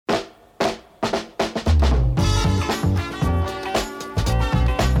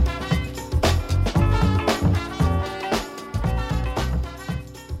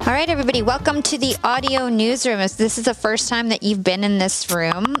right, everybody, welcome to the Audio Newsroom. If this is the first time that you've been in this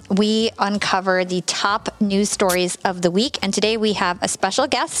room, we uncover the top news stories of the week. And today we have a special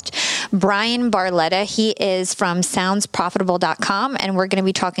guest, Bryan Barletta. He is from soundsprofitable.com, and we're going to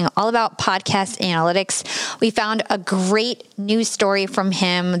be talking all about podcast analytics. We found a great news story from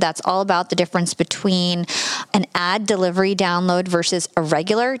him that's all about the difference between an ad delivery download versus a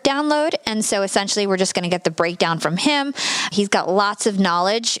regular download. And so essentially, we're just going to get the breakdown from him. He's got lots of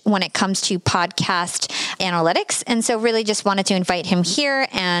knowledge when it comes to podcast analytics. And so really just wanted to invite him here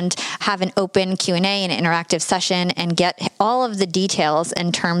and have an open Q&A and interactive session and get all of the details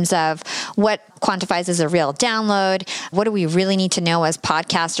in terms of what quantifies as a real download. What do we really need to know as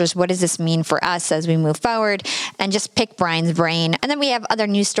podcasters? What does this mean for us as we move forward? And just pick Bryan's brain. And then we have other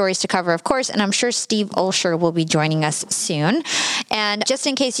news stories to cover, of course, and I'm sure Steve Olsher will be joining us soon. And just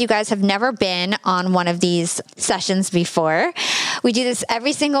in case you guys have never been on one of these sessions before, we do this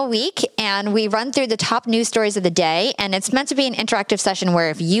every single week, and we run through the top news stories of the day. And it's meant to be an interactive session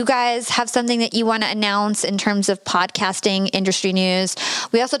where if you guys have something that you want to announce in terms of podcasting industry news,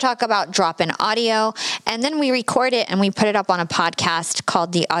 we also talk about drop-in audio, and then we record it and we put it up on a podcast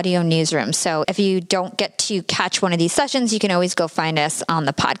called the Audio Newsroom. So if you don't get to catch one of these sessions, you can always go find us on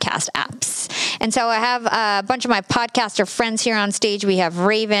the podcast apps. And so I have a bunch of my podcaster friends here on stage. We have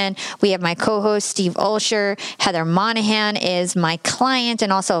Raven, we have my co-host Steve Olsher, Heather Monahan is my client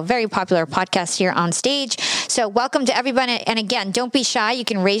and also a very popular podcast here on stage. So welcome to everybody. And again, don't be shy. You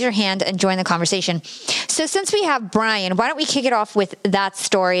can raise your hand and join the conversation. So since we have Bryan, why don't we kick it off with that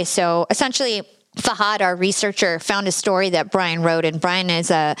story? So essentially, Fahad, our researcher, found a story that Bryan wrote, and Bryan is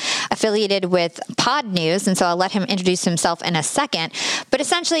affiliated with Pod News, and so I'll let him introduce himself in a second. But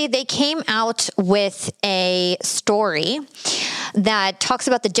essentially, they came out with a story that talks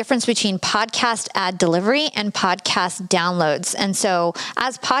about the difference between podcast ad delivery and podcast downloads. And so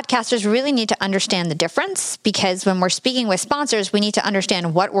as podcasters, we really need to understand the difference, because when we're speaking with sponsors, we need to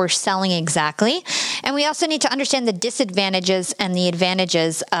understand what we're selling exactly. And we also need to understand the disadvantages and the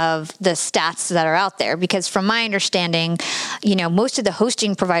advantages of the stats that are out there. Because from my understanding, most of the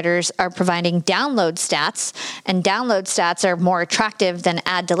hosting providers are providing download stats, and download stats are more attractive than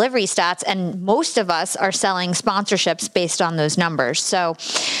ad delivery stats. And most of us are selling sponsorships based on those numbers. So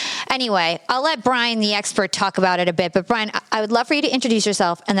anyway, I'll let Bryan, the expert, talk about it a bit. But Bryan, I would love for you to introduce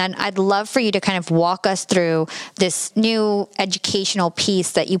yourself, and then I'd love for you to kind of walk us through this new educational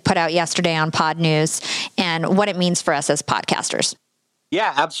piece that you put out yesterday on Pod News and what it means for us as podcasters.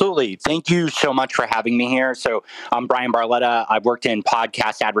 Yeah, absolutely. Thank you so much for having me here. So I'm Bryan Barletta. I've worked in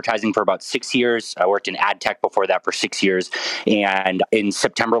podcast advertising for about 6 years. I worked in ad tech before that for 6 years. And in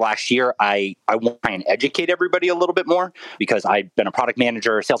September last year, I want to try and educate everybody a little bit more, because I've been a product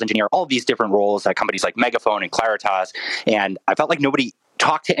manager, sales engineer, all of these different roles at companies like Megaphone and Claritas. And I felt like nobody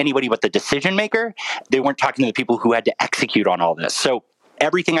talked to anybody but the decision maker. They weren't talking to the people who had to execute on all this. So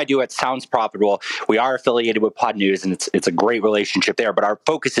everything I do at Sounds Profitable, we are affiliated with Pod News, and it's a great relationship there. But our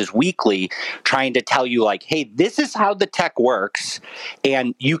focus is weekly, trying to tell you, like, hey, this is how the tech works,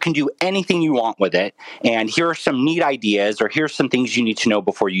 and you can do anything you want with it. And here are some neat ideas, or here's some things you need to know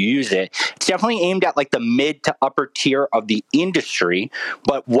before you use it. It's definitely aimed at like the mid to upper tier of the industry.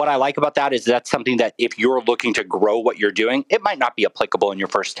 But what I like about that is that's something that if you're looking to grow what you're doing, it might not be applicable in your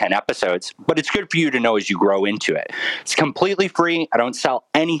first 10 episodes, but it's good for you to know as you grow into it. It's completely free. I don't sell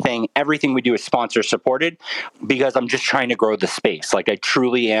anything. Everything we do is sponsor supported, because I'm just trying to grow the space. Like, I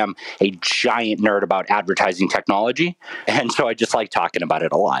truly am a giant nerd about advertising technology. And so I just like talking about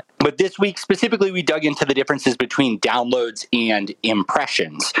it a lot. But this week specifically, we dug into the differences between downloads and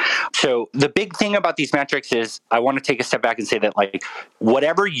impressions. So the big thing about these metrics is I want to take a step back and say that, like,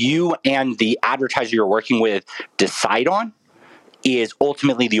 whatever you and the advertiser you're working with decide on is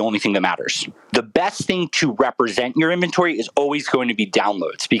ultimately the only thing that matters. The best thing to represent your inventory is always going to be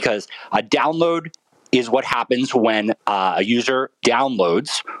downloads, because a download is what happens when a user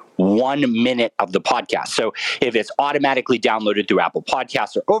downloads 1 minute of the podcast. So if it's automatically downloaded through Apple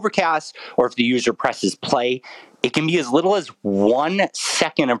Podcasts or Overcast, or if the user presses play, it can be as little as 1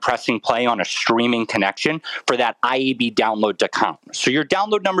 second of pressing play on a streaming connection for that IAB download to count. So your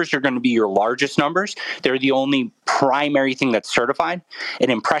download numbers are going to be your largest numbers. They're the only primary thing that's certified,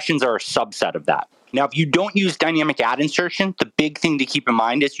 and impressions are a subset of that. Now, if you don't use dynamic ad insertion, the big thing to keep in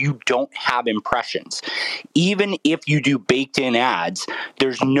mind is you don't have impressions. Even if you do baked-in ads,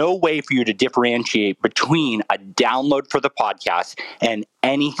 there's no way for you to differentiate between a download for the podcast and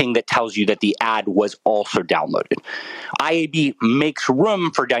anything that tells you that the ad was also downloaded. IAB makes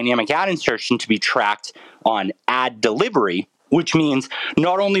room for dynamic ad insertion to be tracked on ad delivery, which means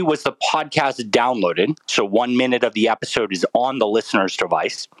not only was the podcast downloaded, so 1 minute of the episode is on the listener's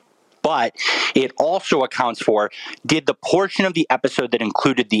device, But it also accounts for, did the portion of the episode that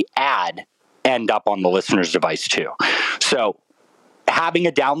included the ad end up on the listener's device too? So having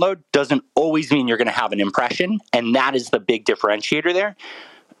a download doesn't always mean you're going to have an impression, and that is the big differentiator there.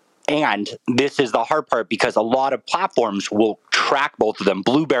 And this is the hard part, because a lot of platforms will track both of them.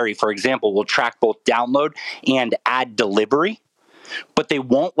 Blueberry, for example, will track both download and ad delivery, but they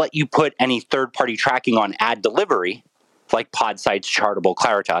won't let you put any third-party tracking on ad delivery, like Podsights, Chartable,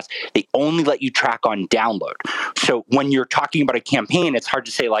 Claritas. They only let you track on download. So when you're talking about a campaign, it's hard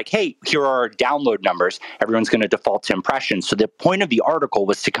to say like, hey, here are our download numbers. Everyone's going to default to impressions. So the point of the article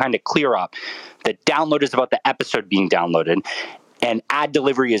was to kind of clear up that download is about the episode being downloaded, and ad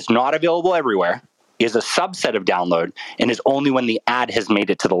delivery is not available everywhere, is a subset of download, and is only when the ad has made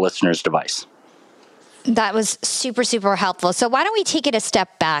it to the listener's device. That was super, super helpful. So why don't we take it a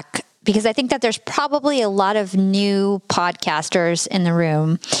step back? Because I think that there's probably a lot of new podcasters in the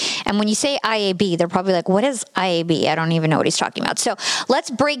room. And when you say IAB, they're probably like, what is IAB? I don't even know what he's talking about. So let's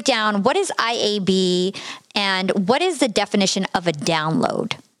break down, what is IAB and what is the definition of a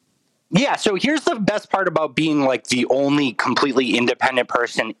download? Yeah, so here's the best part about being like the only completely independent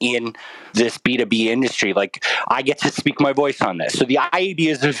person in this B2B industry. Like, I get to speak my voice on this. So the IAB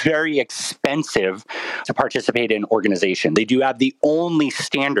is very expensive to participate in organization. They do have the only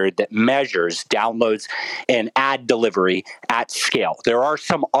standard that measures downloads and ad delivery at scale. There are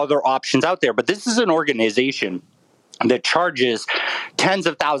some other options out there, but this is an organization that charges tens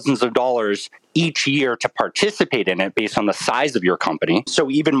of thousands of dollars each year to participate in it based on the size of your company.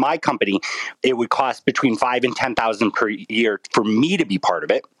 So even my company, it would cost between $5,000 and $10,000 per year for me to be part of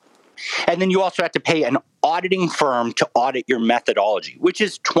it. And then you also have to pay an auditing firm to audit your methodology, which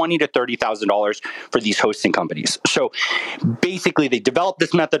is $20,000 to $30,000 for these hosting companies. So basically, they developed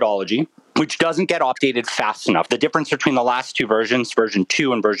this methodology, which doesn't get updated fast enough. The difference between the last two versions, version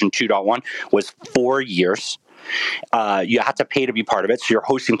 2 and version 2.1, was 4 years. You have to pay to be part of it. So your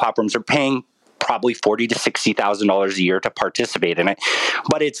hosting platforms are paying probably $40,000 to $60,000 a year to participate in it.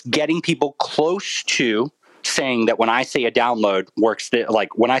 But it's getting people close to saying that when I say a download works,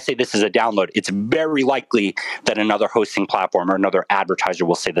 like when I say this is a download, it's very likely that another hosting platform or another advertiser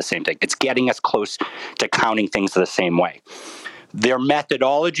will say the same thing. It's getting us close to counting things the same way. Their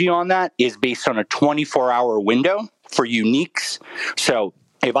methodology on that is based on a 24-hour window for uniques. So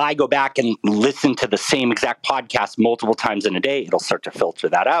if I go back and listen to the same exact podcast multiple times in a day, it'll start to filter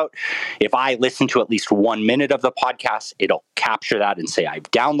that out. If I listen to at least 1 minute of the podcast, it'll capture that and say I've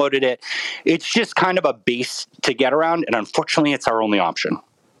downloaded it. It's just kind of a base to get around, and unfortunately, it's our only option.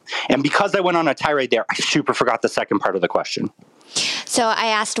 And because I went on a tirade there, I super forgot the second part of the question. So I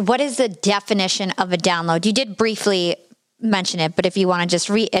asked, what is the definition of a download? You did briefly mention it, but if you want to just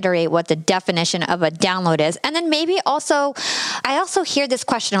reiterate what the definition of a download is. And then maybe also, I also hear this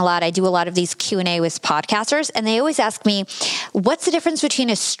question a lot. I do a lot of these Q&A with podcasters, and they always ask me, what's the difference between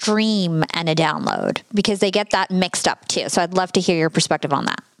a stream and a download? Because they get that mixed up too. So I'd love to hear your perspective on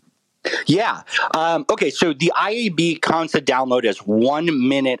that. Yeah. Okay. So the IAB counts a download as 1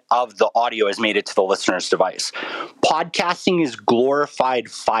 minute of the audio has made it to the listener's device. Podcasting is glorified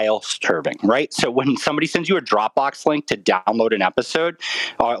file serving, right? So when somebody sends you a Dropbox link to download an episode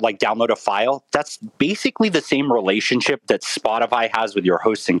or like download a file, that's basically the same relationship that Spotify has with your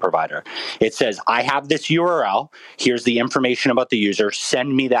hosting provider. It says, I have this URL. Here's the information about the user.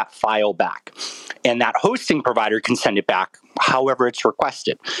 Send me that file back. And that hosting provider can send it back however it's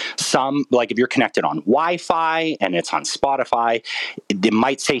requested. Some, like if you're connected on Wi-Fi and it's on Spotify, it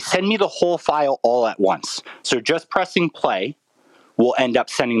might say, send me the whole file all at once. So just pressing play will end up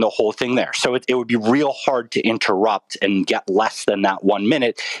sending the whole thing there. So it would be real hard to interrupt and get less than that 1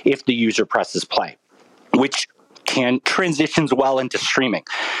 minute if the user presses play, which transitions well into streaming.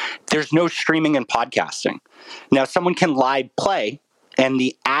 There's no streaming in podcasting. Now, someone can live play, and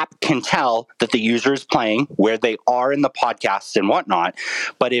the app can tell that the user is playing, where they are in the podcast and whatnot.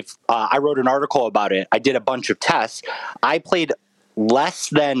 But if I wrote an article about it, I did a bunch of tests. I played less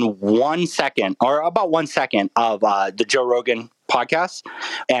than 1 second, or about 1 second of the Joe Rogan podcast,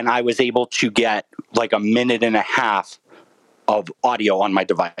 and I was able to get like 1.5 minutes of audio on my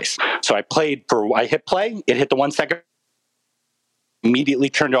device. So I hit play, it hit the 1 second, immediately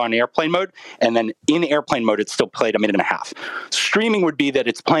turned on airplane mode, and then in airplane mode, it still played 1.5 minutes. Streaming would be that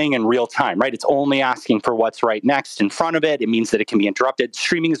it's playing in real time, right? It's only asking for what's right next in front of it. It means that it can be interrupted.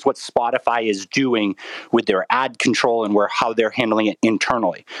 Streaming is what Spotify is doing with their ad control and how they're handling it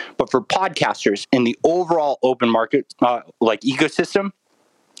internally. But for podcasters in the overall open market, like ecosystem,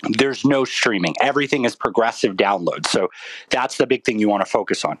 there's no streaming. Everything is progressive download. So that's the big thing you want to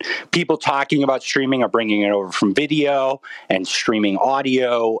focus on. People talking about streaming are bringing it over from video and streaming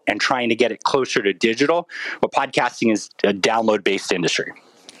audio and trying to get it closer to digital. But podcasting is a download-based industry.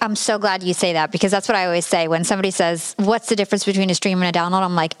 I'm so glad you say that, because that's what I always say when somebody says, what's the difference between a stream and a download?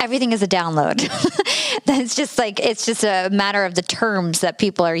 I'm like, everything is a download. It's just a matter of the terms that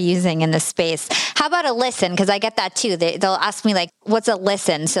people are using in this space. How about a listen? Because I get that too. They'll ask me like, what's a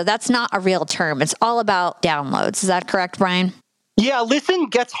listen? So that's not a real term. It's all about downloads. Is that correct, Brian? Yeah, listen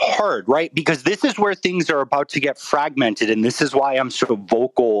gets hard, right? Because this is where things are about to get fragmented. And this is why I'm so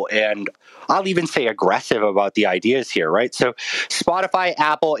vocal and I'll even say aggressive about the ideas here, right? So Spotify,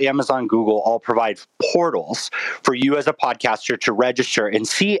 Apple, Amazon, Google all provide portals for you as a podcaster to register and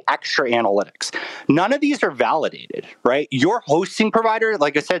see extra analytics. None of these are validated, right? Your hosting provider,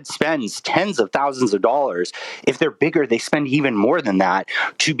 like I said, spends tens of thousands of dollars. If they're bigger, they spend even more than that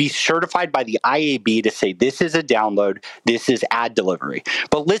to be certified by the IAB to say this is a download, this is ad delivery.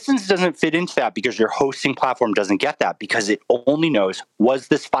 But Listens doesn't fit into that because your hosting platform doesn't get that, because it only knows, was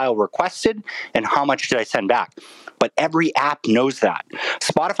this file requested and how much did I send back? But every app knows that.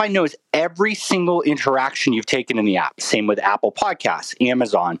 Spotify knows every single interaction you've taken in the app. Same with Apple Podcasts,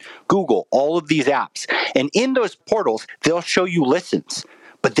 Amazon, Google, all of these apps. And in those portals, they'll show you listens,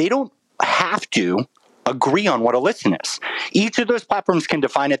 but they don't have to agree on what a listen is. Each of those platforms can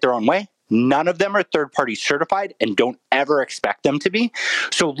define it their own way. None of them are third-party certified and don't ever expect them to be.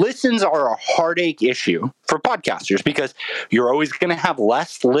 So listens are a heartache issue for podcasters because you're always going to have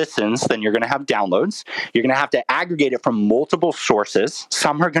less listens than you're going to have downloads. You're going to have to aggregate it from multiple sources.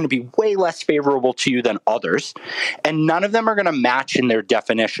 Some are going to be way less favorable to you than others, and none of them are going to match in their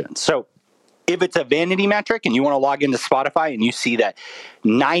definition. So if it's a vanity metric and you want to log into Spotify and you see that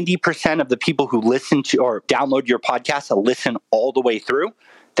 90% of the people who listen to or download your podcast will listen all the way through,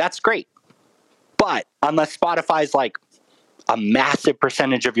 that's great. But unless Spotify's like a massive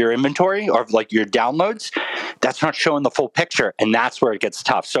percentage of your inventory or like your downloads, that's not showing the full picture. And that's where it gets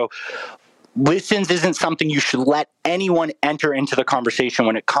tough. So listens isn't something you should let anyone enter into the conversation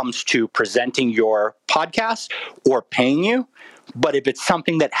when it comes to presenting your podcast or paying you. But if it's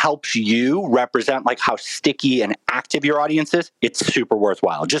something that helps you represent like how sticky and active your audience is, it's super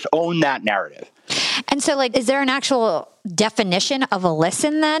worthwhile. Just own that narrative. And so like, is there an actual definition of a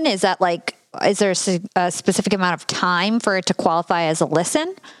listen then? Is that like, is there a specific amount of time for it to qualify as a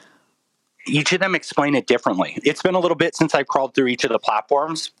listen? Each of them explain it differently. It's been a little bit since I've crawled through each of the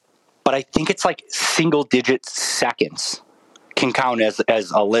platforms, but I think it's like single digit seconds can count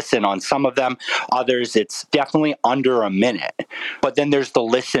as a listen on some of them. Others, it's definitely under a minute. But then there's the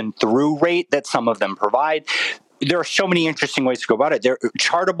listen through rate that some of them provide. There are so many interesting ways to go about it.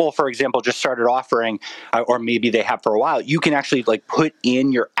 Chartable, for example, just started offering, or maybe they have for a while, you can actually like put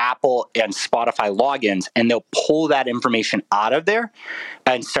in your Apple and Spotify logins and they'll pull that information out of there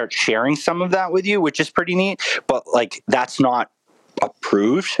and start sharing some of that with you, which is pretty neat. But like, that's not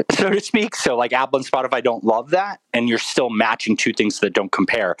approved, so to speak. So like Apple and Spotify don't love that. And you're still matching two things that don't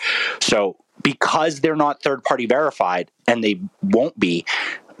compare. So because they're not third-party verified, and they won't be,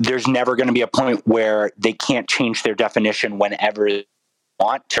 there's never going to be a point where they can't change their definition whenever they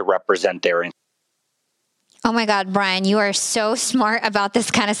want to represent their intent. Oh my God, Brian, you are so smart about this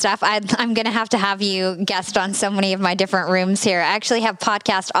kind of stuff. I'm going to have you guest on so many of my different rooms here. I actually have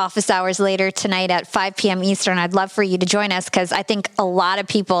podcast office hours later tonight at 5 p.m. Eastern. I'd love for you to join us because I think a lot of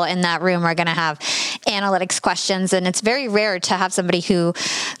people in that room are going to have analytics questions. And it's very rare to have somebody who,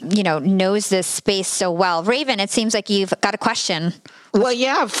 knows this space so well. Raven, it seems like you've got a question. Well,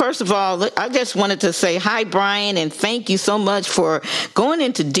 yeah, first of all, I just wanted to say hi, Brian, and thank you so much for going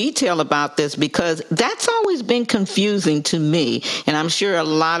into detail about this because that's always been confusing to me. And I'm sure a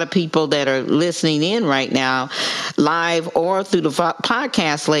lot of people that are listening in right now, live or through the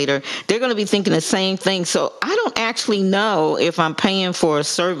podcast later, they're going to be thinking the same thing. So I don't actually know if I'm paying for a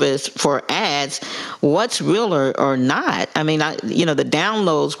service for ads, what's real or not. I mean, the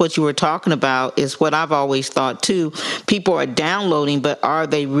downloads, what you were talking about is what I've always thought too. People are downloading, but are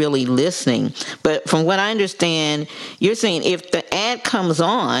they really listening? But from what I understand, you're saying if the ad comes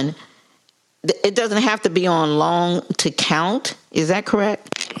on, it doesn't have to be on long to count. Is that correct?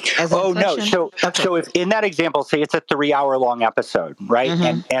 No. So if in that example, say it's a 3-hour long episode, right?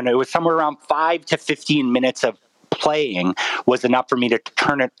 Mm-hmm. And it was somewhere around 5 to 15 minutes of playing was enough for me to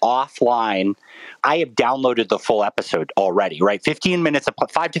turn it offline. I have downloaded the full episode already, right? 5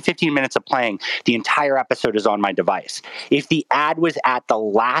 to 15 minutes of playing, the entire episode is on my device. If the ad was at the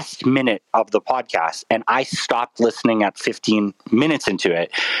last minute of the podcast and I stopped listening at 15 minutes into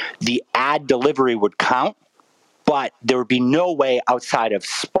it, the ad delivery would count, but there would be no way outside of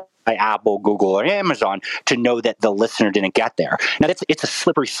Spotify, Apple, Google, or Amazon to know that the listener didn't get there. Now, it's a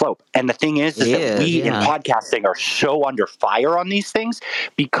slippery slope. And the thing is that we in podcasting are so under fire on these things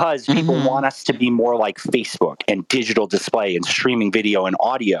because people want us to be more like Facebook and digital display and streaming video and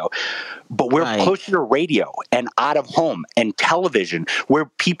audio. But we're closer to radio and out of home and television where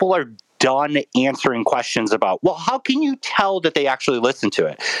people are done answering questions about, well, how can you tell that they actually listen to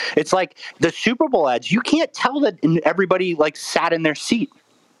it? It's like the Super Bowl ads. You can't tell that everybody like sat in their seat.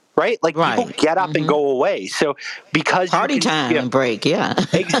 Right? Like people get up and go away. So because party time and break,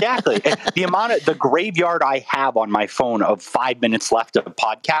 exactly. The graveyard I have on my phone of 5 minutes left of a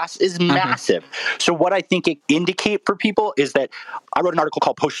podcast is massive. So what I think it indicate for people is that I wrote an article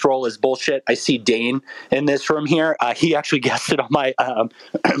called Post Roll is Bullshit. I see Dane in this room here. He actually guested on my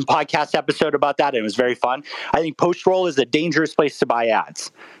podcast episode about that, and it was very fun. I think Post Roll is a dangerous place to buy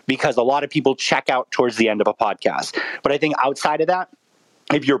ads because a lot of people check out towards the end of a podcast. But I think outside of that,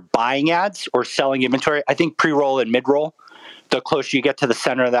 if you're buying ads or selling inventory, I think pre-roll and mid-roll, the closer you get to the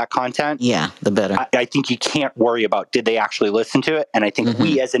center of that content, the better. I think you can't worry about did they actually listen to it. And I think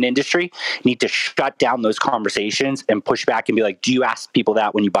we as an industry need to shut down those conversations and push back and be like, do you ask people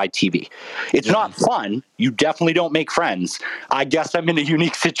that when you buy TV? It's not fun. You definitely don't make friends. I guess I'm in a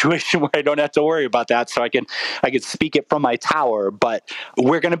unique situation where I don't have to worry about that. So I can speak it from my tower, but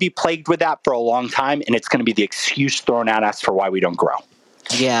we're going to be plagued with that for a long time. And it's going to be the excuse thrown at us for why we don't grow.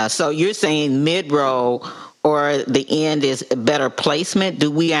 Yeah. So you're saying mid-roll or the end is better placement? Do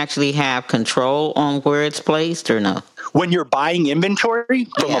we actually have control on where it's placed or no? When you're buying inventory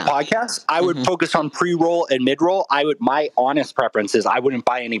from a podcast, I would focus on pre-roll and mid-roll. My honest preference is I wouldn't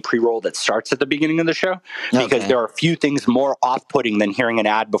buy any pre-roll that starts at the beginning of the show because there are a few things more off-putting than hearing an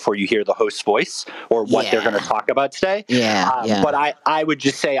ad before you hear the host's voice or what they're going to talk about today. But I would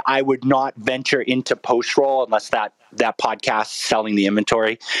just say I would not venture into post-roll unless that podcast selling the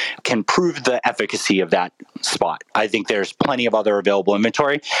inventory can prove the efficacy of that spot. I think there's plenty of other available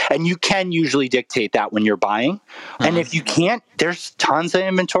inventory, and you can usually dictate that when you're buying. And if you can't, there's tons of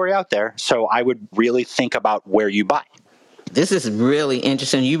inventory out there. So I would really think about where you buy. This is really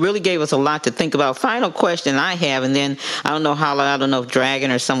interesting. You really gave us a lot to think about. Final question I have, and then I don't know if Dragon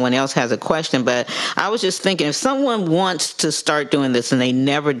or someone else has a question, but I was just thinking if someone wants to start doing this and they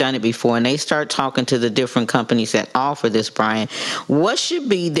never done it before and they start talking to the different companies that offer this, Brian, what should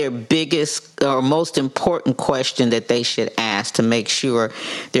be their biggest or most important question that they should ask to make sure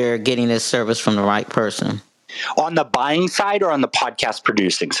they're getting this service from the right person? On the buying side or on the podcast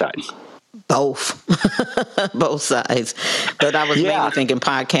producing side? Both. Both sides. But I was mainly thinking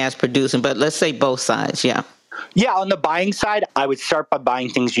podcast producing, but let's say both sides, Yeah, on the buying side, I would start by buying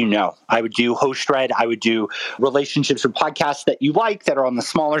things you know. I would do HostRed. I would do relationships with podcasts that you like that are on the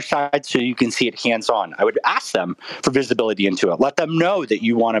smaller side so you can see it hands-on. I would ask them for visibility into it. Let them know that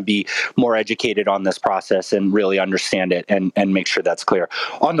you want to be more educated on this process and really understand it and make sure that's clear.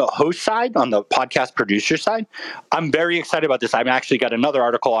 On the host side, on the podcast producer side, I'm very excited about this. I've actually got another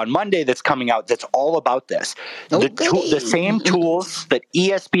article on Monday that's coming out that's all about this. The same tools that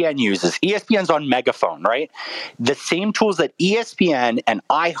ESPN uses. ESPN's on Megaphone, right? The same tools that ESPN and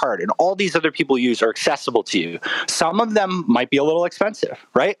iHeart and all these other people use are accessible to you. Some of them might be a little expensive,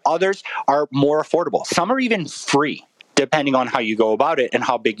 right? Others are more affordable. Some are even free, depending on how you go about it and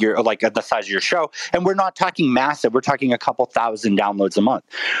how big you're, like the size of your show. And we're not talking massive. We're talking a couple thousand downloads a month.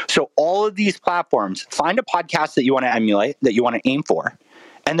 So all of these platforms, find a podcast that you want to emulate, that you want to aim for,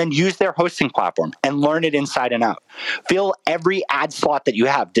 and then use their hosting platform and learn it inside and out. Fill every ad slot that you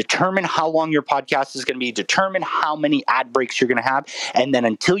have. Determine how long your podcast is going to be. Determine how many ad breaks you're going to have. And then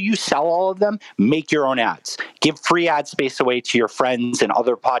until you sell all of them, make your own ads. Give free ad space away to your friends and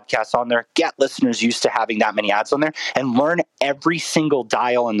other podcasts on there. Get listeners used to having that many ads on there and learn every single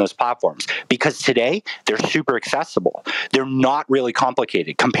dial in those platforms. Because today, they're super accessible. They're not really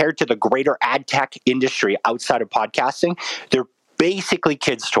complicated. Compared to the greater ad tech industry outside of podcasting, they're basically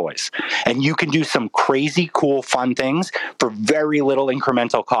kids' toys. And you can do some crazy, cool, fun things for very little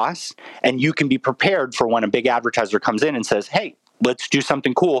incremental costs. And you can be prepared for when a big advertiser comes in and says, hey, let's do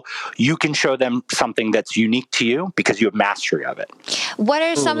something cool. You can show them something that's unique to you because you have mastery of it. What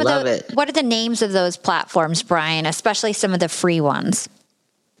are what are the names of those platforms, Brian, especially some of the free ones?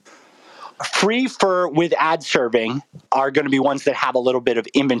 Free with ad serving are going to be ones that have a little bit of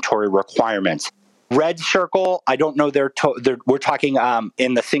inventory requirements. Red Circle, I don't know. We're talking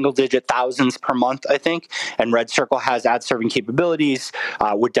in the single-digit thousands per month, I think. And Red Circle has ad-serving capabilities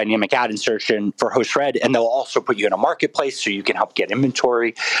with dynamic ad insertion for Host Red, and they'll also put you in a marketplace so you can help get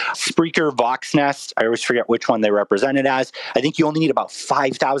inventory. Spreaker, Voxnest, I always forget which one they represent it as. I think you only need about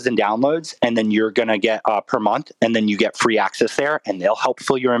 5,000 downloads, and then you're going to get per month, and then you get free access there, and they'll help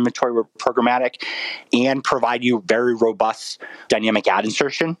fill your inventory with programmatic and provide you very robust dynamic ad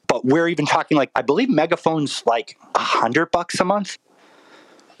insertion. But we're even talking I believe Megaphone's $100 a month.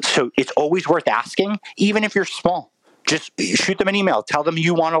 So it's always worth asking, even if you're small. Just shoot them an email. Tell them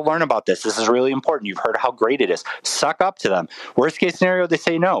you want to learn about this. This is really important. You've heard how great it is. Suck up to them. Worst case scenario, they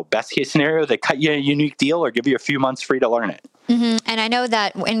say no. Best case scenario, they cut you a unique deal or give you a few months free to learn it. Mm-hmm. And I know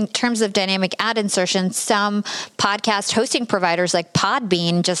that in terms of dynamic ad insertion, some podcast hosting providers like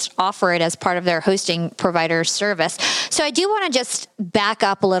Podbean just offer it as part of their hosting provider service. So I do want to just back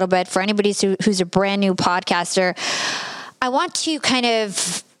up a little bit for anybody who's a brand new podcaster. I want to kind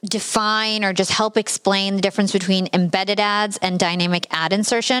of define or just help explain the difference between embedded ads and dynamic ad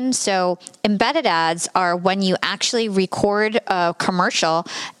insertion. So embedded ads are when you actually record a commercial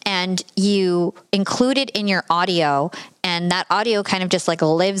and you include it in your audio, and that audio kind of just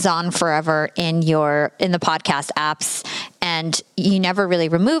lives on forever in the podcast apps, and you never really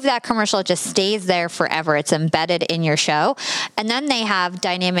remove that commercial. It just stays there forever. It's embedded in your show. And then they have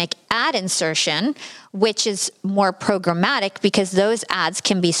dynamic ad insertion, which is more programmatic because those ads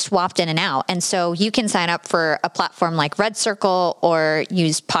can be swapped in and out. And so you can sign up for a platform like Red Circle or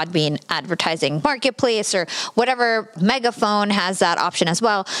use Podbean Advertising Marketplace or whatever. Megaphone has that option as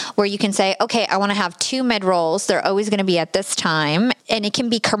well, where you can say, okay, I want to have 2 mid-rolls. They're always going to be at this time. And it can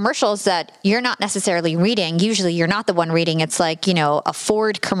be commercials that you're not necessarily reading. Usually you're not the one reading. It's a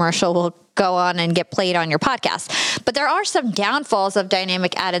Ford commercial will go on and get played on your podcast. But there are some downfalls of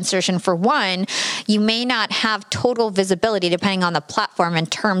dynamic ad insertion. For one, you may not have total visibility depending on the platform in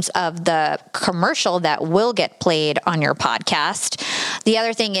terms of the commercial that will get played on your podcast. The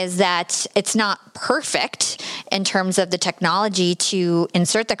other thing is that it's not perfect in terms of the technology to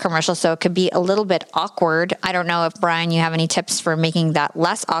insert the commercial, so it could be a little bit awkward. I don't know if, Brian, you have any tips for making that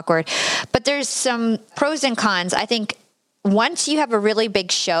less awkward, but there's some pros and cons. I think once you have a really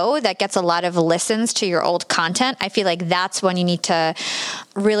big show that gets a lot of listens to your old content, I feel like that's when you need to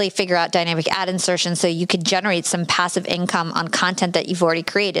really figure out dynamic ad insertion so you could generate some passive income on content that you've already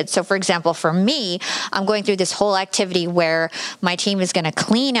created. So for example, for me, I'm going through this whole activity where my team is going to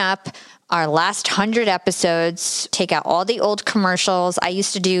clean up our last 100 episodes, take out all the old commercials. I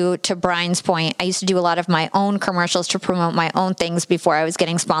used to do, to Brian's point, I used to do a lot of my own commercials to promote my own things before I was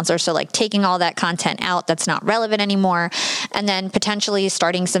getting sponsors. So taking all that content out that's not relevant anymore, and then potentially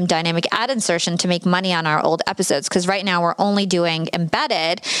starting some dynamic ad insertion to make money on our old episodes. Because right now we're only doing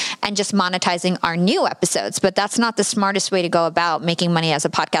embedded and just monetizing our new episodes. But that's not the smartest way to go about making money as a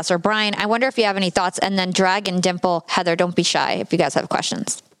podcaster. Brian, I wonder if you have any thoughts, and then Dragon, Dimple, Heather, don't be shy if you guys have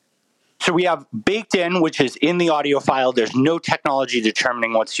questions. So we have baked in, which is in the audio file. There's no technology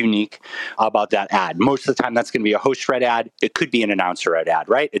determining what's unique about that ad. Most of the time, that's going to be a host read ad. It could be an announcer read ad,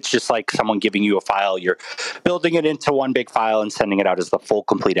 right? It's just like someone giving you a file. You're building it into one big file and sending it out as the full,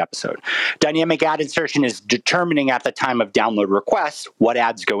 complete episode. Dynamic ad insertion is determining at the time of download request what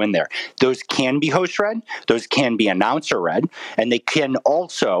ads go in there. Those can be host read. Those can be announcer read. And they can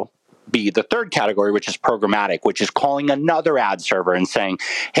also be the third category, which is programmatic, which is calling another ad server and saying,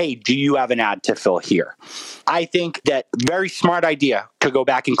 hey, do you have an ad to fill here? I think that very smart idea to go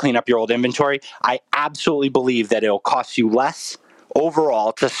back and clean up your old inventory. I absolutely believe that it'll cost you less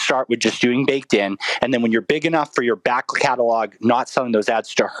overall to start with just doing baked in. And then when you're big enough for your back catalog, not selling those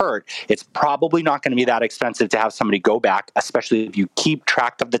ads to hurt, it's probably not going to be that expensive to have somebody go back, especially if you keep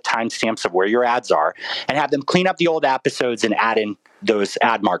track of the timestamps of where your ads are, and have them clean up the old episodes and add in those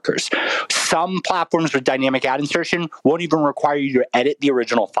ad markers. Some platforms with dynamic ad insertion won't even require you to edit the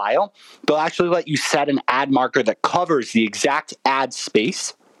original file. They'll actually let you set an ad marker that covers the exact ad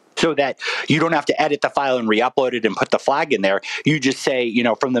space, so that you don't have to edit the file and re-upload it and put the flag in there. You just say,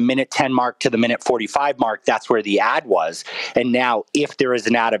 from the minute 10 mark to the minute 45 mark, that's where the ad was. And now if there is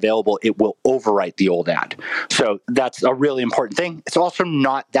an ad available, it will overwrite the old ad. So that's a really important thing. It's also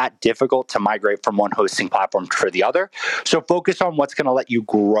not that difficult to migrate from one hosting platform to the other. So focus on what's going to let you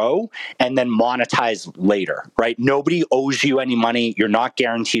grow and then monetize later, right? Nobody owes you any money. You're not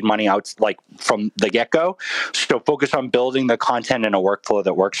guaranteed money out from the get-go. So focus on building the content in a workflow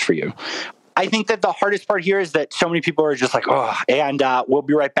that works for you. I think that the hardest part here is that so many people are just we'll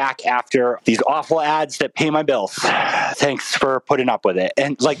be right back after these awful ads that pay my bills. Thanks for putting up with it.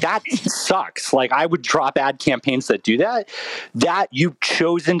 And that sucks. I would drop ad campaigns that do that you've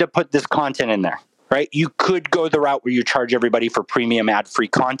chosen to put this content in there. right? You could go the route where you charge everybody for premium ad-free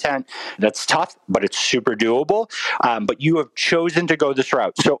content. That's tough, but it's super doable. But you have chosen to go this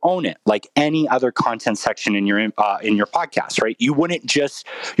route, so own it. Like any other content section in your podcast, right? You wouldn't just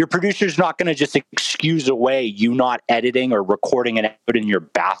your producer's not going to just excuse away you not editing or recording an episode in your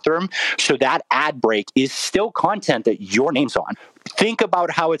bathroom. So that ad break is still content that your name's on. Think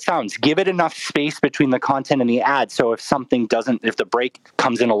about how it sounds. Give it enough space between the content and the ad. So if the break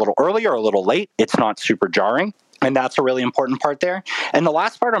comes in a little early or a little late, it's not super jarring. And that's a really important part there. And the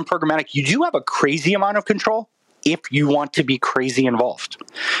last part on programmatic, you do have a crazy amount of control if you want to be crazy involved.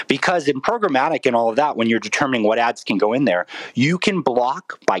 Because in programmatic and all of that, when you're determining what ads can go in there, you can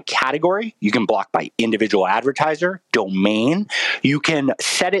block by category, you can block by individual advertiser, domain. You can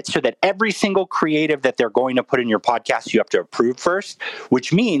set it so that every single creative that they're going to put in your podcast, you have to approve first,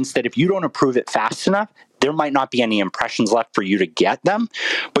 which means that if you don't approve it fast enough, there might not be any impressions left for you to get them.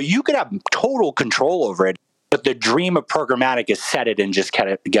 But you could have total control over it. But the dream of programmatic is set it and just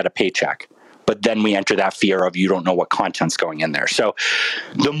get a paycheck. But then we enter that fear of you don't know what content's going in there. So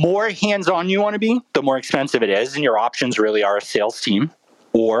the more hands-on you want to be, the more expensive it is. And your options really are a sales team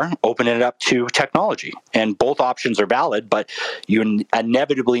or opening it up to technology. And both options are valid, but you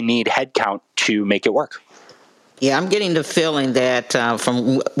inevitably need headcount to make it work. Yeah, I'm getting the feeling that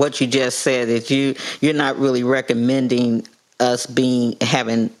from what you just said, that you're not really recommending us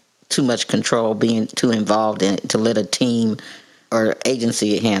having too much control, being too involved in it, to let a team or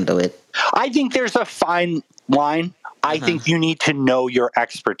agency handle it. I think there's a fine line. I think you need to know your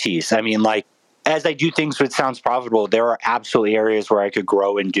expertise. I mean, like, as I do things that sounds profitable, there are absolutely areas where I could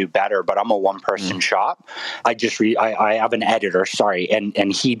grow and do better, but I'm a one-person shop. I have an editor,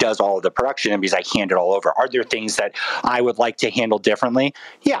 and he does all of the production because I hand it all over. Are there things that I would like to handle differently?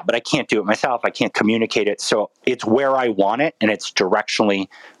 Yeah, but I can't do it myself. I can't communicate it. So it's where I want it, and it's directionally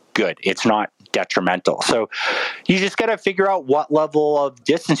good. It's not detrimental. So you just got to figure out what level of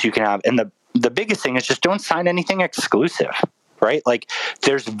distance you can have. And the biggest thing is just don't sign anything exclusive, right? Like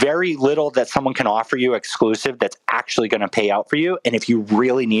there's very little that someone can offer you exclusive that's actually going to pay out for you. And if you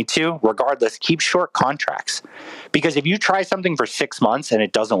really need to, regardless, keep short contracts. Because if you try something for 6 months and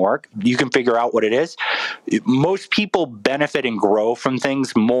it doesn't work, you can figure out what it is. Most people benefit and grow from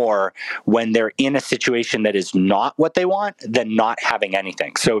things more when they're in a situation that is not what they want than not having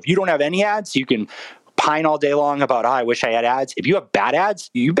anything. So if you don't have any ads, you can pine all day long about, I wish I had ads. If you have bad ads,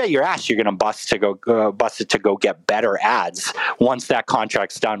 you bet your ass you're going to bust it to go get better ads once that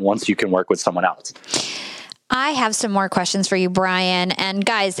contract's done, once you can work with someone else. I have some more questions for you, Brian. And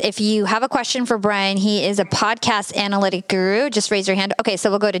guys, if you have a question for Brian, he is a podcast analytic guru. Just raise your hand. Okay, so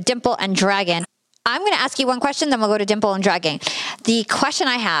we'll go to Dimple and Dragon. I'm going to ask you one question, then we'll go to Dimple and Dragon. The question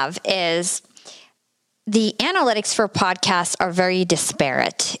I have is, the analytics for podcasts are very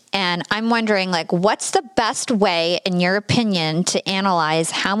disparate. And I'm wondering, like, what's the best way, in your opinion, to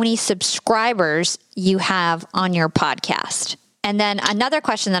analyze how many subscribers you have on your podcast? And then another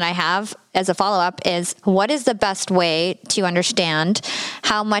question that I have as a follow-up is, what is the best way to understand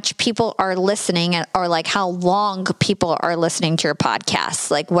how much people are listening, or like how long people are listening to your podcasts?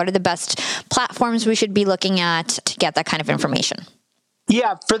 Like, what are the best platforms we should be looking at to get that kind of information?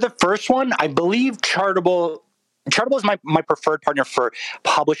 Yeah, for the first one, I believe Chartable is my preferred partner for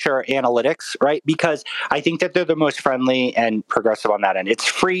publisher analytics, right? Because I think that they're the most friendly and progressive on that end. It's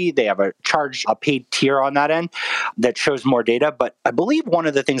free. They have a paid tier on that end that shows more data. But I believe one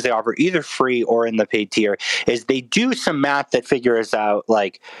of the things they offer, either free or in the paid tier, is they do some math that figures out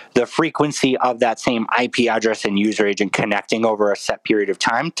like the frequency of that same IP address and user agent connecting over a set period of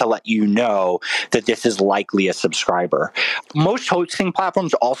time to let you know that this is likely a subscriber. Most hosting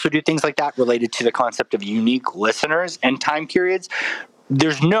platforms also do things like that related to the concept of unique listeners and time periods.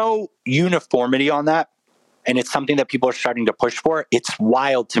 There's no uniformity on that, and it's something that people are starting to push for. It's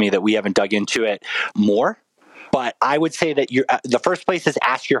wild to me that we haven't dug into it more. But I would say that the first place is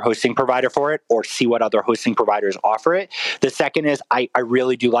ask your hosting provider for it or see what other hosting providers offer it. The second is I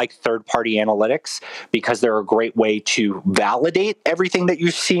really do like third-party analytics because they're a great way to validate everything that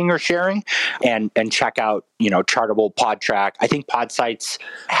you're seeing or sharing and check out, Chartable, Podtrac. I think Podsights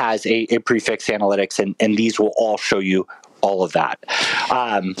has a prefix analytics, and these will all show you all of that.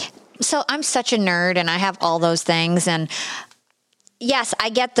 So I'm such a nerd and I have all those things, and yes, I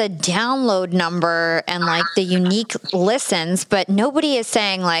get the download number and like the unique listens, but nobody is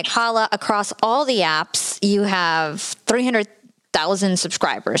saying like, Hala, across all the apps, you have 300 100,000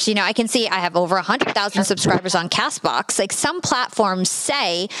 subscribers. I can see I have over 100,000 subscribers on Castbox. Like, some platforms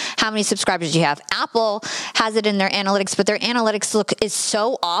say how many subscribers you have. Apple has it in their analytics, but their analytics is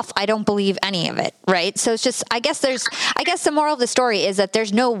so off. I don't believe any of it. Right. So it's just, I guess the moral of the story is that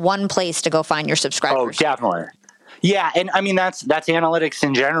there's no one place to go find your subscribers. Oh, definitely. Yeah, and I mean that's analytics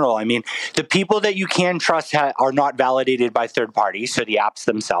in general. I mean, the people that you can trust are not validated by third parties, so the apps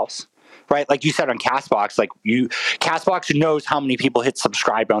themselves, right? Like you said on Castbox, Castbox knows how many people hit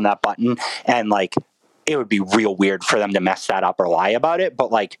subscribe on that button, and like it would be real weird for them to mess that up or lie about it,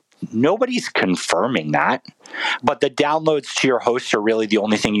 but like nobody's confirming that. But the downloads to your hosts are really the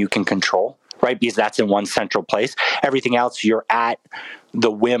only thing you can control, right? Because that's in one central place. Everything else, you're at the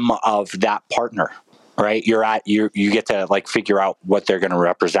whim of that partner. Right, you get to like figure out what they're going to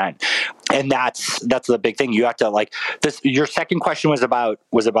represent, and that's the big thing. You have to like this. Your second question was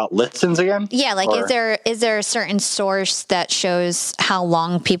about listens again. Yeah, like is there a certain source that shows how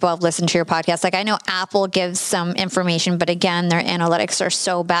long people have listened to your podcast? Like I know Apple gives some information, but again, their analytics are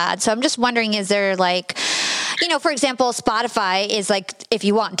so bad. So I'm just wondering, is there like, for example, Spotify is like, if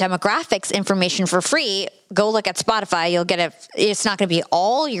you want demographics information for free, go look at Spotify. You'll get it's not going to be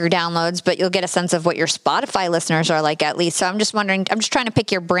all your downloads, but you'll get a sense of what your Spotify listeners are like at least. So I'm just wondering, I'm just trying to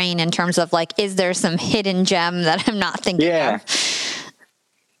pick your brain in terms of like, is there some hidden gem that I'm not thinking of?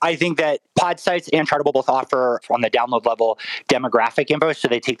 I think that Podsights and Chartable both offer on the download level demographic info. So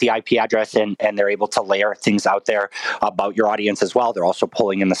they take the IP address and they're able to layer things out there about your audience as well. They're also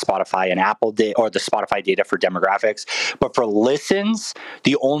pulling in the Spotify and Apple or the Spotify data for demographics. But for listens,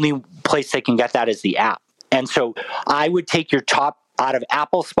 the only place they can get that is the app. And so I would take your top out of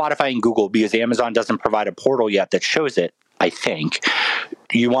Apple, Spotify, and Google, because Amazon doesn't provide a portal yet that shows it, I think.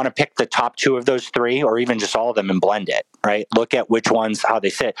 You want to pick the top two of those three, or even just all of them, and blend it, right? Look at which ones, how they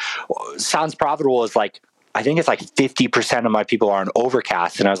sit. Sounds Profitable is like, I think it's like 50% of my people are on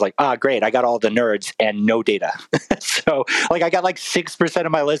Overcast. And I was like, great. I got all the nerds and no data. So like I got like 6%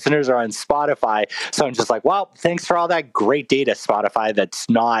 of my listeners are on Spotify. So I'm just like, well, thanks for all that great data, Spotify. That's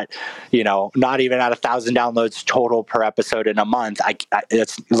not, not even at 1,000 downloads total per episode in a month.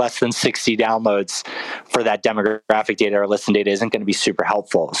 It's less than 60 downloads for that demographic data or listen data isn't going to be super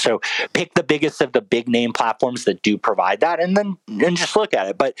helpful. So pick the biggest of the big name platforms that do provide that and just look at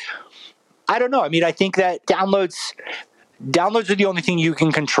it. But I don't know. I mean, I think that downloads are the only thing you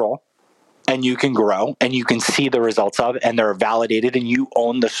can control and you can grow and you can see the results of, and they're validated and you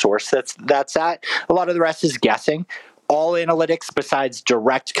own the source that's at. A lot of the rest is guessing. All analytics besides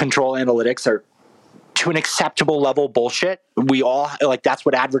direct control analytics are to an acceptable level bullshit. We all that's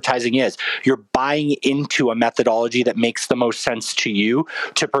what advertising is. You're buying into a methodology that makes the most sense to you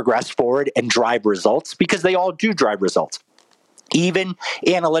to progress forward and drive results, because they all do drive results. Even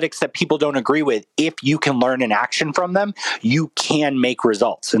analytics that people don't agree with, if you can learn an action from them, you can make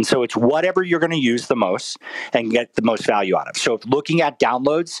results. And so it's whatever you're going to use the most and get the most value out of. So if looking at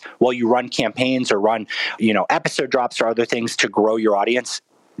downloads while you run campaigns or run, episode drops or other things to grow your audience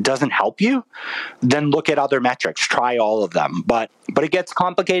doesn't help you, then look at other metrics. Try all of them. But it gets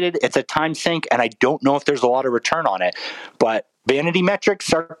complicated. It's a time sink, and I don't know if there's a lot of return on it. But vanity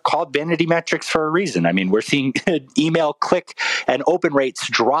metrics are called vanity metrics for a reason. I mean, we're seeing email click and open rates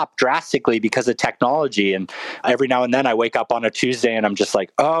drop drastically because of technology. And every now and then I wake up on a Tuesday and I'm just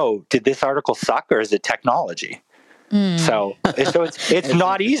like, oh, did this article suck or is it technology? So it's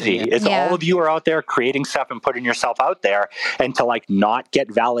not easy. It's all of you are out there creating stuff and putting yourself out there, and to not get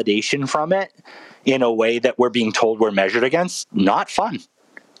validation from it in a way that we're being told we're measured against, not fun.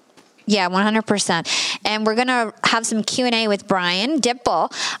 Yeah, 100%. And we're going to have some Q&A with Brian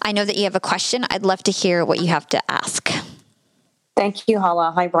Dimple. I know that you have a question. I'd love to hear what you have to ask. Thank you,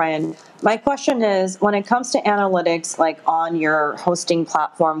 Hala. Hi, Brian. My question is, when it comes to analytics, like on your hosting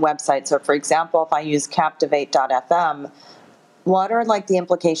platform website, so for example, if I use Captivate.fm, what are the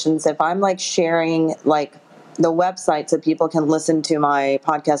implications if I'm sharing the website so people can listen to my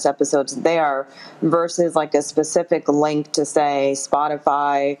podcast episodes there versus a specific link to say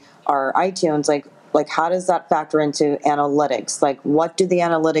Spotify or iTunes? How does that factor into analytics? What do the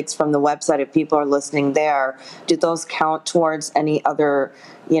analytics from the website, if people are listening there, do those count towards any other,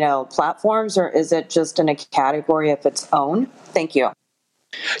 platforms, or is it just in a category of its own? Thank you.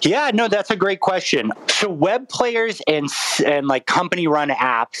 Yeah, no, that's a great question. So web players and company run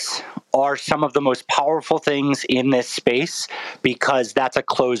apps are some of the most powerful things in this space, because that's a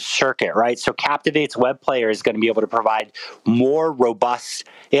closed circuit, right? So Captivate's web player is going to be able to provide more robust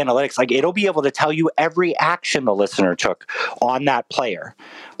analytics. It'll be able to tell you every action the listener took on that player.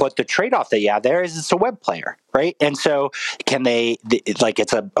 But the trade-off that you have there is it's a web player. right? And so can they, like,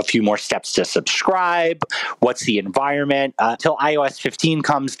 it's a few more steps to subscribe. What's the environment? Until iOS 15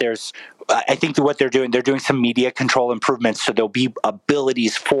 comes, I think that what they're doing some media control improvements. So there'll be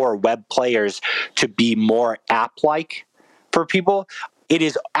abilities for web players to be more app-like for people. It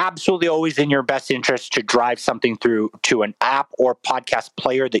is absolutely always in your best interest to drive something through to an app or podcast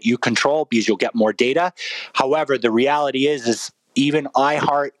player that you control, because you'll get more data. However, the reality is even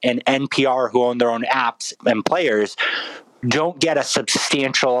iHeart and NPR, who own their own apps and players, don't get a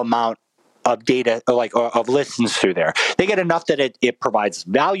substantial amount of data, of listens through there. They get enough that it provides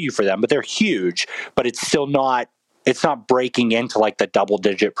value for them, but they're huge, but it's still not breaking into like the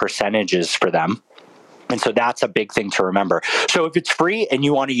double-digit percentages for them. And so that's a big thing to remember. So if it's free and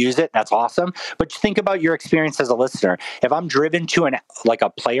you want to use it, that's awesome. But think about your experience as a listener. If I'm driven to a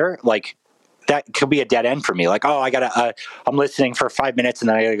player, like, that could be a dead end for me. Like, oh, I'm listening for 5 minutes and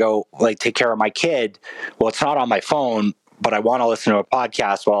then I gotta go take care of my kid. Well, it's not on my phone, but I want to listen to a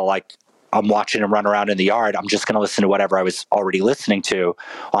podcast while I'm watching him run around in the yard. I'm just going to listen to whatever I was already listening to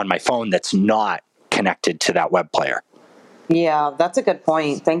on my phone that's not connected to that web player. Yeah, that's a good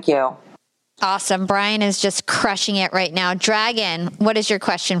point. Thank you. Awesome. Brian is just crushing it right now. Dragon, what is your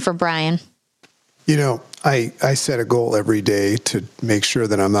question for Brian? I set a goal every day to make sure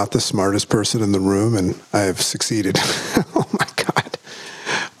that I'm not the smartest person in the room, and I have succeeded. Oh, my God.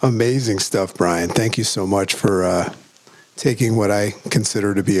 Amazing stuff, Brian. Thank you so much for taking what I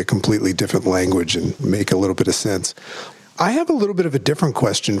consider to be a completely different language and make a little bit of sense. I have a little bit of a different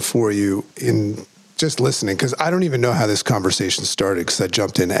question for you in just listening, because I don't even know how this conversation started because I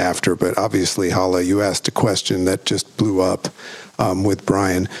jumped in after, but obviously, Hala, you asked a question that just blew up with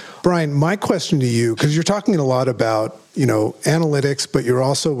Brian. Brian, my question to you, because you're talking a lot about, analytics, but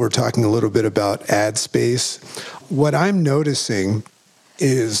we're talking a little bit about ad space. What I'm noticing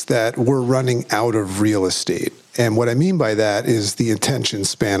is that we're running out of real estate. And what I mean by that is the attention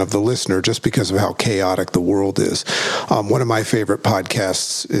span of the listener, just because of how chaotic the world is. One of my favorite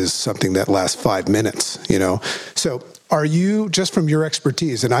podcasts is something that lasts 5 minutes, So are you, just from your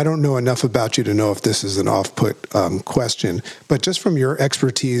expertise, and I don't know enough about you to know if this is an off-put question, but just from your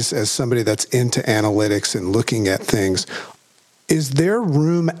expertise as somebody that's into analytics and looking at things, is there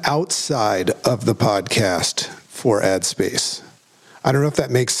room outside of the podcast for ad space? I don't know if that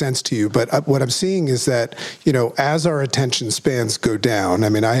makes sense to you, but what I'm seeing is that, as our attention spans go down, I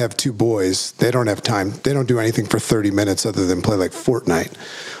mean, I have 2 boys. They don't have time. They don't do anything for 30 minutes other than play like Fortnite.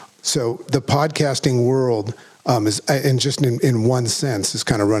 So the podcasting world is, and just in one sense, is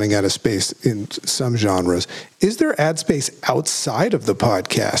kind of running out of space in some genres. Is there ad space outside of the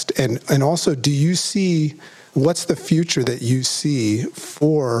podcast? And also, what's the future that you see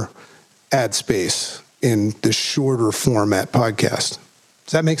for ad space in the shorter format podcast?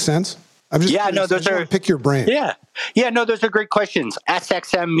 Does that make sense? I'm just pick your brain. No, those are great questions.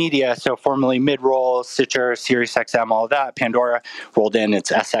 SXM Media, so formerly Midroll, Stitcher, SiriusXM, all of that. Pandora rolled in.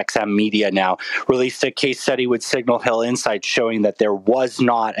 It's SXM Media now. Released a case study with Signal Hill Insights showing that there was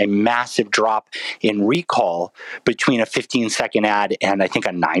not a massive drop in recall between a 15-second ad and I think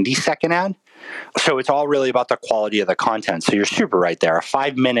a 90-second ad. So it's all really about the quality of the content. So you're super right there. A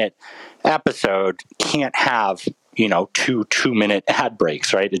 5-minute episode can't have, 2-minute ad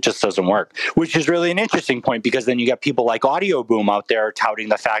breaks, right? It just doesn't work, which is really an interesting point, because then you get people like Audio Boom out there touting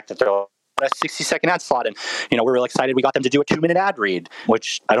the fact that they're a 60-second ad slot. And, we're real excited we got them to do a 2-minute ad read,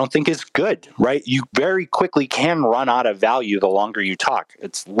 which I don't think is good, right? You very quickly can run out of value the longer you talk.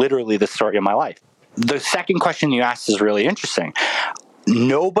 It's literally the story of my life. The second question you asked is really interesting.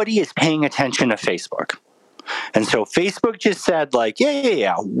 Nobody is paying attention to Facebook. And so Facebook just said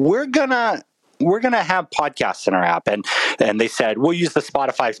we're gonna have podcasts in our app. And they said, we'll use the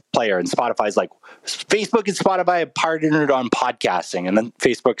Spotify player. And Spotify's like, Facebook and Spotify have partnered on podcasting. And then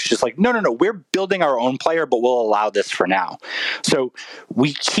Facebook's just like, no, we're building our own player, but we'll allow this for now. So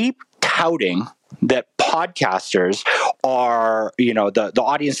we keep touting that podcasters are, the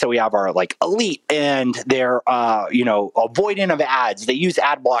audience that we have are like elite, and they're, avoidant of ads. They use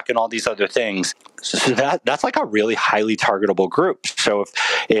ad block and all these other things. So that's like a really highly targetable group. So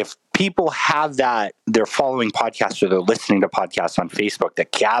if people have that, they're following podcasts or they're listening to podcasts on Facebook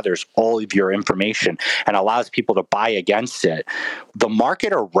that gathers all of your information and allows people to buy against it, the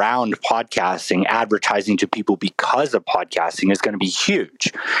market around podcasting, advertising to people because of podcasting, is going to be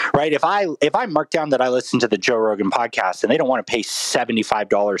huge, right? If I mark down that I listen to the Joe Rogan podcast and they don't want to pay $75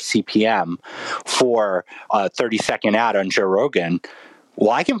 CPM for a 30-second ad on Joe Rogan, Well,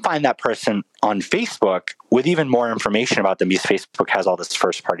 I can find that person on Facebook with even more information about them because Facebook has all this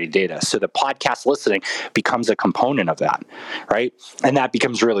first-party data. So the podcast listening becomes a component of that, right? And that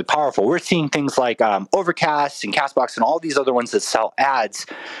becomes really powerful. We're seeing things like Overcast and CastBox and all these other ones that sell ads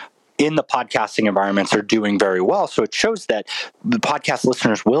in the podcasting environments are doing very well. So it shows that the podcast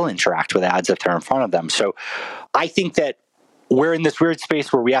listeners will interact with ads if they're in front of them. So I think that we're in this weird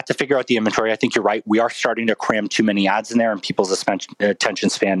space where we have to figure out the inventory. I think you're right. We are starting to cram too many ads in there and people's attention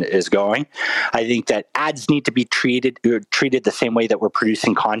span is going. I think that ads need to be treated the same way that we're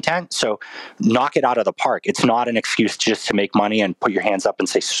producing content. So knock it out of the park. It's not an excuse just to make money and put your hands up and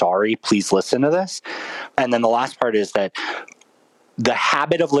say, sorry, please listen to this. And then the last part is that the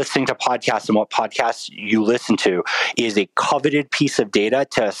habit of listening to podcasts and what podcasts you listen to is a coveted piece of data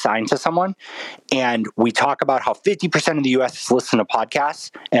to assign to someone. And we talk about how 50% of the US listen to podcasts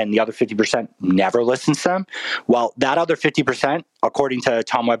and the other 50% never listens to them. Well, that other 50%, according to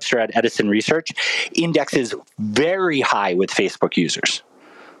Tom Webster at Edison Research, indexes very high with Facebook users.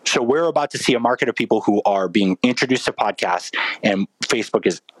 So we're about to see a market of people who are being introduced to podcasts, and Facebook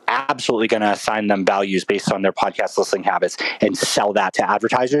is absolutely going to assign them values based on their podcast listening habits and sell that to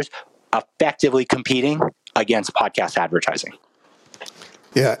advertisers, effectively competing against podcast advertising.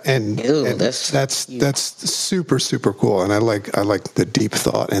 Yeah, and that's super, super cool, and I like the deep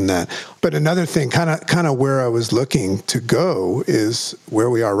thought in that. But another thing, kind of where I was looking to go is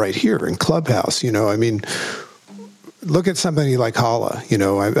where we are right here in Clubhouse. You know, I mean, look at somebody like Hala. You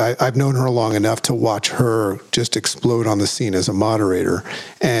know, I've known her long enough to watch her just explode on the scene as a moderator.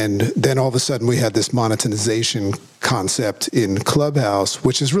 And then all of a sudden we had this monetization concept in Clubhouse,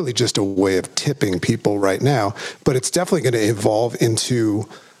 which is really just a way of tipping people right now. But it's definitely going to evolve into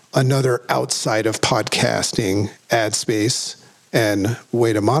another outside of podcasting ad space and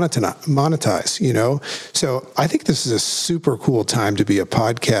way to monetize, you know? So I think this is a super cool time to be a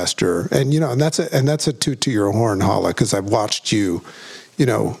podcaster. And, you know, and that's a toot to your horn, Hala, because I've watched you, you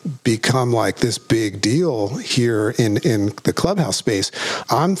know, become like this big deal here in the Clubhouse space.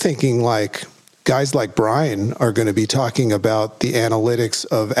 I'm thinking like guys like Brian are going to be talking about the analytics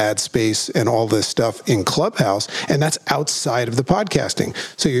of ad space and all this stuff in Clubhouse, and that's outside of the podcasting.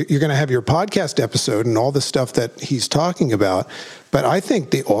 So you're going to have your podcast episode and all the stuff that he's talking about, but I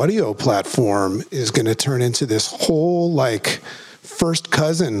think the audio platform is going to turn into this whole like first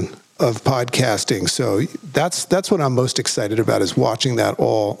cousin of podcasting. So that's what I'm most excited about, is watching that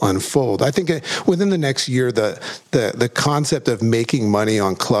all unfold. I think within the next year, the concept of making money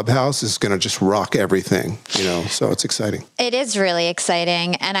on Clubhouse is going to just rock everything, you know, so it's exciting. It is really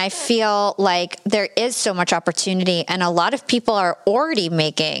exciting. And I feel like there is so much opportunity, and a lot of people are already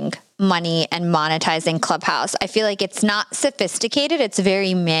making money and monetizing Clubhouse. I feel like it's not sophisticated. It's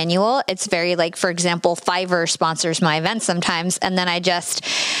very manual. It's very like, for example, Fiverr sponsors my events sometimes. And then I just,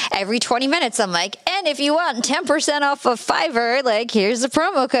 every 20 minutes, I'm like, and if you want 10% off of Fiverr, like here's the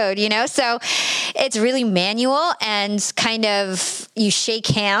promo code, you know? So it's really manual and kind of you shake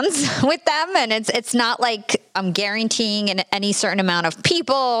hands with them. And it's not like I'm guaranteeing any certain amount of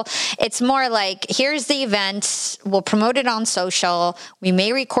people. It's more like, here's the event. We'll promote it on social. We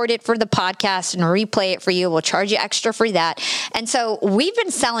may record it for the podcast and replay it for you. We'll charge you extra for that. And so we've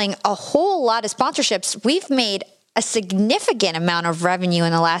been selling a whole lot of sponsorships. We've made a significant amount of revenue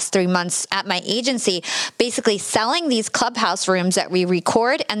in the last 3 months at my agency, basically selling these Clubhouse rooms that we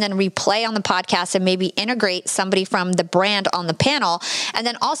record and then replay on the podcast and maybe integrate somebody from the brand on the panel. And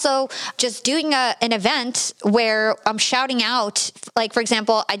then also just doing an event where I'm shouting out, like, for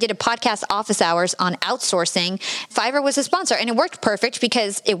example, I did a podcast office hours on outsourcing. Fiverr was a sponsor, and it worked perfect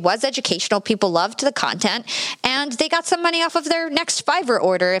because it was educational. People loved the content, and they got some money off of their next Fiverr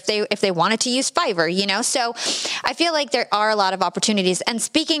order if they wanted to use Fiverr, you know? So I feel like there are a lot of opportunities. And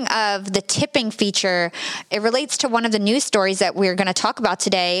speaking of the tipping feature, it relates to one of the news stories that we're going to talk about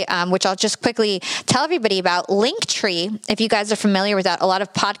today, which I'll just quickly tell everybody about. Linktree, if you guys are familiar with that, a lot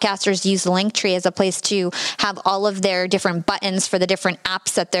of podcasters use Linktree as a place to have all of their different buttons for the different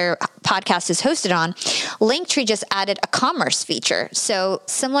apps that their podcast is hosted on. Linktree just added a commerce feature. So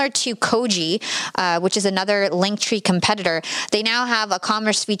similar to Koji, which is another Linktree competitor, they now have a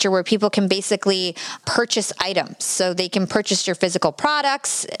commerce feature where people can basically purchase items. So they can purchase your physical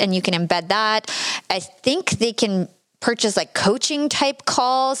products and you can embed that. I think they can purchase like coaching type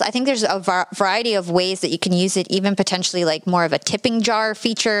calls. I think there's a variety of ways that you can use it, even potentially like more of a tipping jar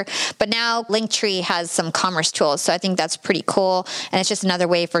feature. But now Linktree has some commerce tools. So I think that's pretty cool. And it's just another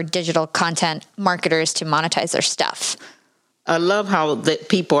way for digital content marketers to monetize their stuff. I love how that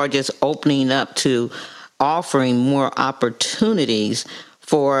people are just opening up to offering more opportunities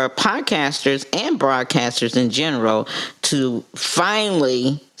for podcasters and broadcasters in general to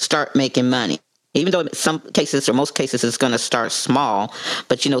finally start making money. Even though in some cases or most cases it's going to start small,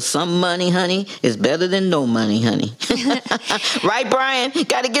 but some money, honey, is better than no money, honey. Right, Brian?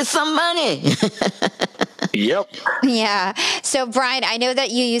 Got to get some money. Yep. Yeah. So, Brian, I know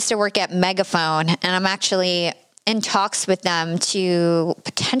that you used to work at Megaphone, and I'm actually in talks with them to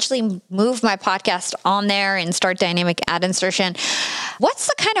potentially move my podcast on there and start dynamic ad insertion. What's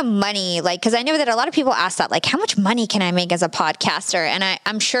the kind of money like? Because I know that a lot of people ask that, like, how much money can I make as a podcaster? And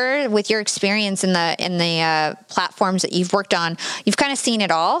I'm sure with your experience in the platforms that you've worked on, you've kind of seen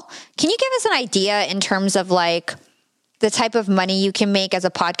it all. Can you give us an idea in terms of like the type of money you can make as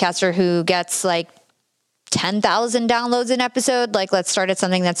a podcaster who gets like 10,000 downloads an episode? Like, let's start at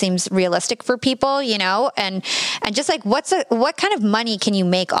something that seems realistic for people, and just like, what kind of money can you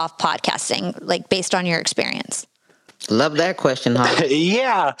make off podcasting, like based on your experience? Love that question, huh?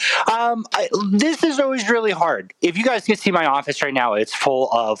 Yeah. This is always really hard. If you guys can see my office right now, it's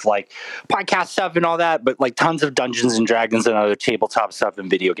full of like podcast stuff and all that, but like tons of Dungeons and Dragons and other tabletop stuff and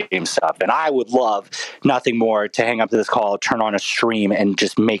video game stuff. And I would love nothing more to hang up to this call, turn on a stream, and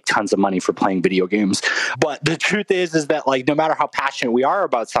just make tons of money for playing video games. But the truth is that like no matter how passionate we are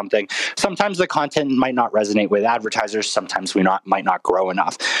about something, sometimes the content might not resonate with advertisers. Sometimes might not grow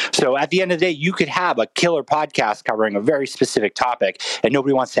enough. So at the end of the day, you could have a killer podcast covering a very specific topic and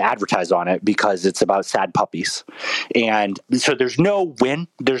nobody wants to advertise on it because it's about sad puppies. And so there's no win.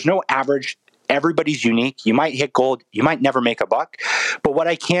 There's no average. Everybody's unique. You might hit gold. You might never make a buck. But what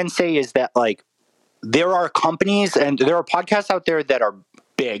I can say is that like there are companies and there are podcasts out there that are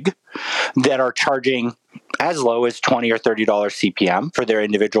big that are charging as low as $20 or $30 CPM for their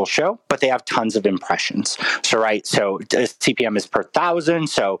individual show, but they have tons of impressions. So CPM is per 1,000.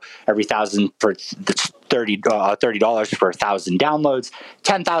 So every 1,000 for $30 for 1,000 downloads,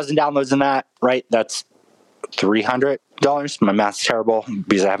 10,000 downloads in that, right? That's $300. My math's terrible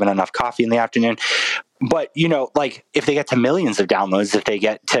because I haven't enough coffee in the afternoon. But, like if they get to millions of downloads, if they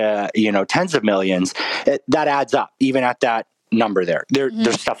get to, tens of millions, that adds up even at that number there.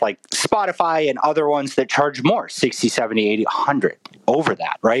 There's stuff like Spotify and other ones that charge more, 60, 70, 80, 100 over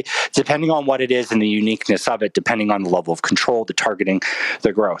that, right? Depending on what it is and the uniqueness of it, depending on the level of control, the targeting,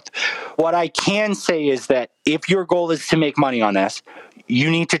 the growth. What I can say is that if your goal is to make money on this,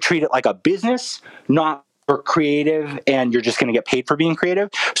 you need to treat it like a business, not for creative, and you're just going to get paid for being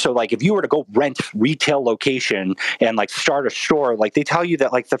creative. So like if you were to go rent retail location and like start a store, like they tell you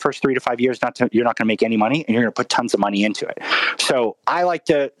that like the first 3 to 5 years, you're not going to make any money and you're going to put tons of money into it. So I like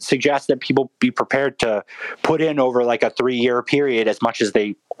to suggest that people be prepared to put in over like a 3-year period as much as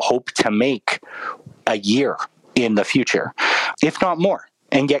they hope to make a year in the future, if not more,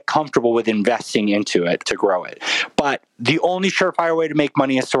 and get comfortable with investing into it to grow it. But the only surefire way to make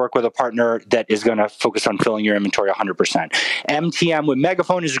money is to work with a partner that is going to focus on filling your inventory 100%. MTM with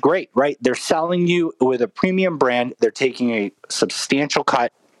Megaphone is great, right? They're selling you with a premium brand. They're taking a substantial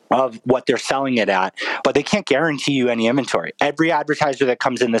cut of what they're selling it at, but they can't guarantee you any inventory. Every advertiser that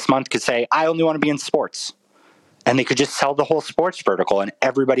comes in this month could say, I only want to be in sports. And they could just sell the whole sports vertical and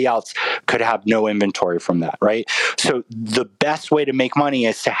everybody else could have no inventory from that, right? So the best way to make money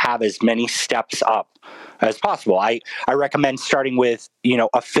is to have as many steps up as possible. I recommend starting with,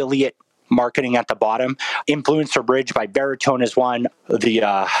 affiliate marketing at the bottom. Influencer Bridge by Veritone is one.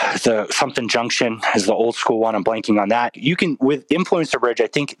 The Something Junction is the old school one. I'm blanking on that. You can, with Influencer Bridge, I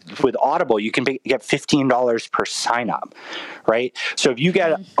think with Audible, you can get $15 per sign up, right? So if you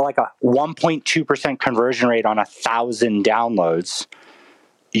get like a 1.2% conversion rate on 1,000 downloads,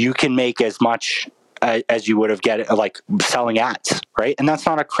 you can make as much as you would have get like selling ads, right? And that's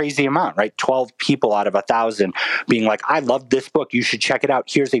not a crazy amount, right? 12 people out of 1,000 being like, I love this book. You should check it out.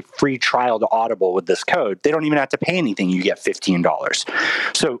 Here's a free trial to Audible with this code. They don't even have to pay anything. You get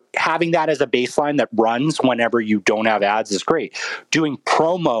 $15. So having that as a baseline that runs whenever you don't have ads is great. Doing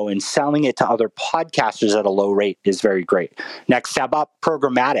promo and selling it to other podcasters at a low rate is very great. Next step up,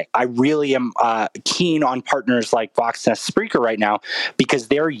 programmatic. I really am keen on partners like Voxnest Spreaker right now because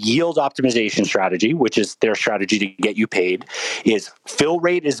their yield optimization strategy, which is their strategy to get you paid, is fill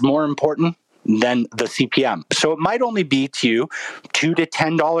rate is more important than the CPM. So it might only be to you $2 to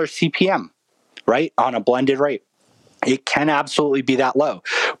 $10 CPM, right? On a blended rate. It can absolutely be that low,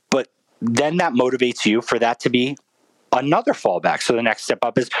 but then that motivates you for that to be another fallback. So the next step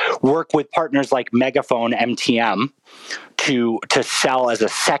up is work with partners like Megaphone, MTM, to sell as a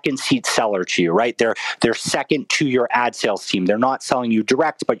second seat seller to you, right? They're second to your ad sales team. They're not selling you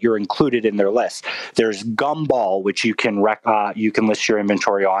direct, but you're included in their list. There's Gumball, which you can list your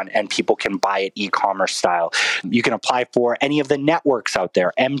inventory on, and people can buy it e-commerce style. You can apply for any of the networks out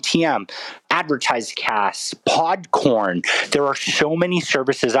there, MTM, AdvertiseCast, Podcorn. There are so many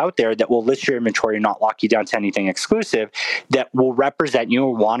services out there that will list your inventory and not lock you down to anything exclusive, that will represent you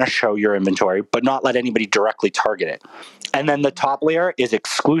or want to show your inventory, but not let anybody directly target it. And then the top layer is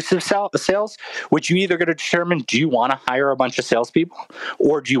exclusive sales, which you either got to determine, do you want to hire a bunch of salespeople,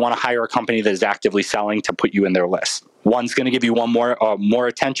 or do you want to hire a company that is actively selling to put you in their list? One's going to give you one more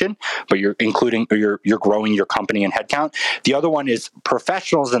attention, but you're growing your company and headcount. The other one is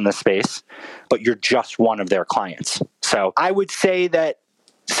professionals in the space, but you're just one of their clients. So I would say that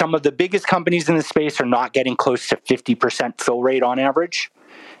some of the biggest companies in the space are not getting close to 50% fill rate on average.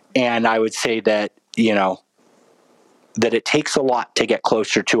 And I would say that, that it takes a lot to get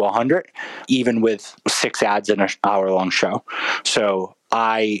closer to 100, even with 6 ads in an hour-long show. So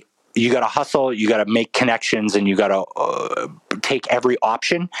you got to hustle, you got to make connections, and you got to take every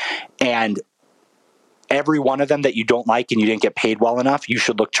option. And every one of them that you don't like and you didn't get paid well enough, you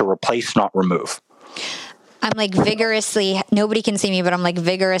should look to replace, not remove. I'm like vigorously, nobody can see me, but I'm like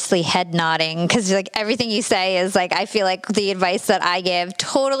vigorously head nodding, because like everything you say is like, I feel like the advice that I give,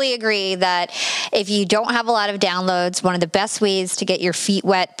 totally agree that if you don't have a lot of downloads, one of the best ways to get your feet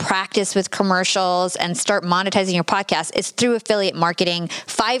wet, practice with commercials, and start monetizing your podcast is through affiliate marketing.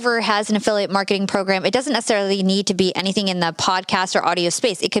 Fiverr has an affiliate marketing program. It doesn't necessarily need to be anything in the podcast or audio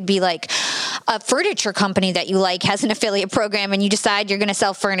space. It could be like a furniture company that you like has an affiliate program, and you decide you're going to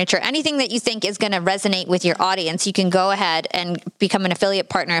sell furniture. Anything that you think is going to resonate with your audience, you can go ahead and become an affiliate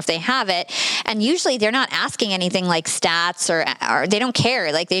partner if they have it. And usually they're not asking anything like stats or they don't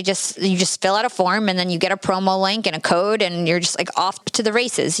care. Like you just fill out a form, and then you get a promo link and a code, and you're just like off to the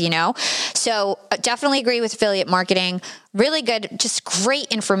races, So definitely agree with affiliate marketing. Really good, just great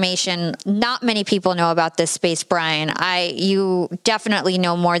information. Not many people know about this space, Brian. You definitely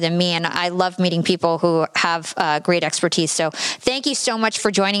know more than me, and I love meeting people who have great expertise. So thank you so much for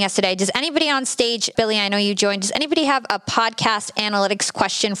joining us today. Does anybody on stage, Billy, I know you joined, does anybody have a podcast analytics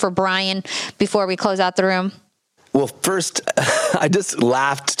question for Brian before we close out the room? Well, first, I just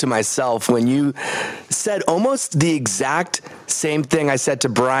laughed to myself when you said almost the exact same thing I said to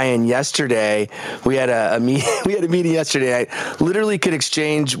Brian yesterday. We had a meeting yesterday. I literally could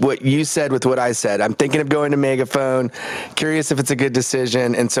exchange what you said with what I said. I'm thinking of going to Megaphone, curious if it's a good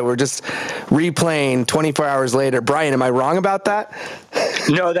decision. And so we're just replaying 24 hours later. Brian, am I wrong about that?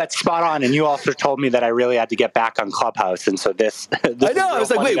 No, that's spot on. And you also told me that I really had to get back on Clubhouse. And so this I know. I was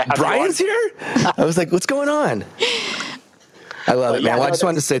like, wait, Brian's here? I was like, what's going on? I love it, man. Well, I just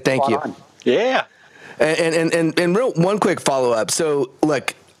wanted to say thank you. Yeah. And real one quick follow-up. So,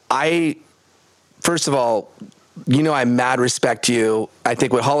 look, first of all, I mad respect you. I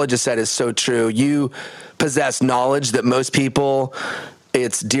think what Hala just said is so true. You possess knowledge that most people,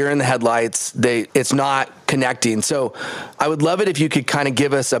 it's deer in the headlights. It's not connecting. So I would love it if you could kind of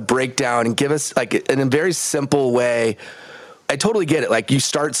give us a breakdown and give us like in a very simple way. I totally get it. Like you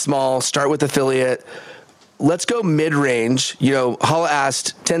start small, start with affiliate. Let's go mid-range. Hala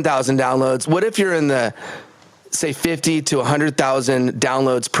asked 10,000 downloads. What if you're in the, say, 50 to 100,000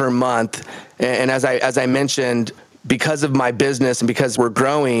 downloads per month? And as I mentioned, because of my business and because we're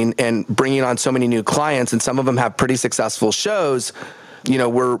growing and bringing on so many new clients, and some of them have pretty successful shows,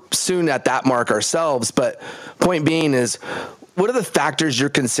 we're soon at that mark ourselves. But point being is, what are the factors you're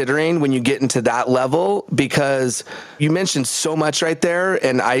considering when you get into that level? Because you mentioned so much right there,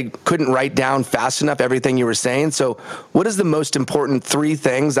 and I couldn't write down fast enough everything you were saying. So what is the most important 3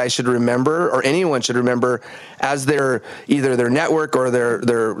 things I should remember, or anyone should remember, as either their network or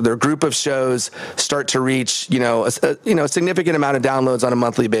their group of shows start to reach, a significant amount of downloads on a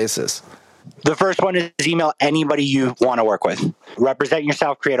monthly basis? The first one is email anybody you want to work with. Represent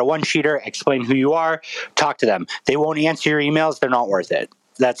yourself, create a one-sheeter, explain who you are, talk to them. They won't answer your emails. They're not worth it.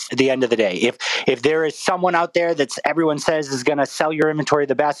 That's the end of the day. If there is someone out there that everyone says is going to sell your inventory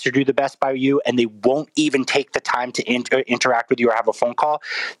the best or do the best by you, and they won't even take the time to interact with you or have a phone call,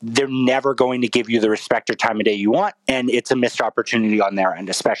 they're never going to give you the respect or time of day you want, and it's a missed opportunity on their end,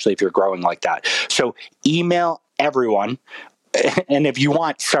 especially if you're growing like that. So email everyone. And if you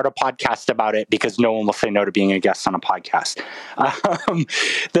want, start a podcast about it, because no one will say no to being a guest on a podcast.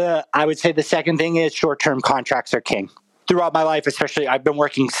 I would say the second thing is short-term contracts are king. throughout my life, especially I've been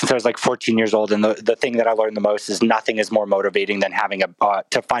working since I was like 14 years old. And the thing that I learned the most is nothing is more motivating than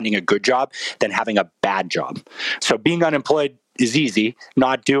finding a good job than having a bad job. So being unemployed is easy.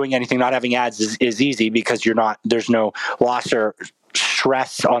 Not doing anything, not having ads is easy because there's no loss or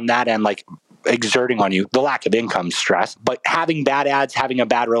stress on that end, like exerting on you, the lack of income stress. But having bad ads, having a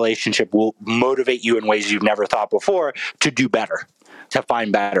bad relationship will motivate you in ways you've never thought before to do better, to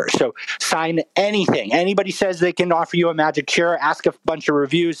find better. So sign anything. Anybody says they can offer you a magic cure, ask a bunch of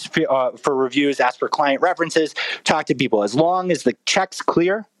reviews for reviews, ask for client references, talk to people. As long as the check's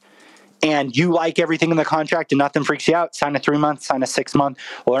clear and you like everything in the contract and nothing freaks you out, sign a 3-month, sign a 6-month,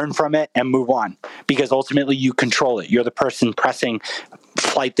 learn from it and move on, because ultimately you control it. You're the person pressing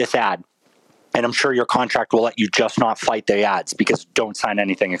flight this ad. And I'm sure your contract will let you just not fight the ads, because don't sign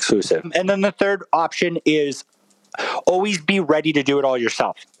anything exclusive. And then the third option is always be ready to do it all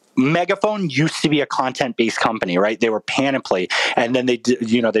yourself. Megaphone used to be a content-based company, right? They were Panoply, and then they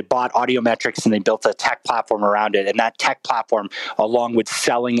bought Audiometrics and they built a tech platform around it. And that tech platform, along with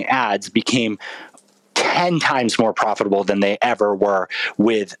selling ads, became 10 times more profitable than they ever were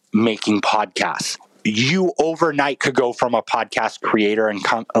with making podcasts. You overnight could go from a podcast creator and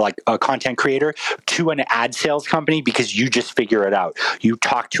like a content creator to an ad sales company because you just figure it out. You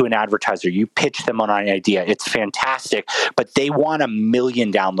talk to an advertiser, you pitch them on an idea. It's fantastic, but they want 1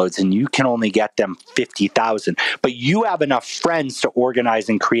 million downloads and you can only get them 50,000. But you have enough friends to organize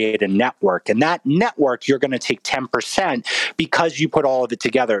and create a network. And that network, you're going to take 10% because you put all of it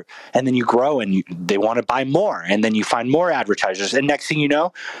together, and then you grow and they want to buy more. And then you find more advertisers. And next thing you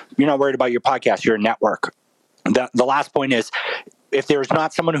know, you're not worried about your podcast. You're a network. The last point is, if there's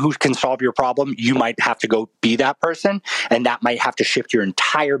not someone who can solve your problem, you might have to go be that person, and that might have to shift your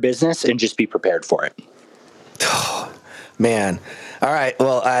entire business, and just be prepared for it. Man. All right.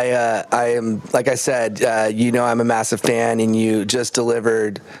 Well, I am, like I said, I'm a massive fan, and you just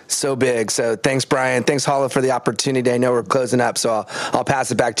delivered so big. So thanks, Brian. Thanks, Hala, for the opportunity. I know we're closing up, so I'll pass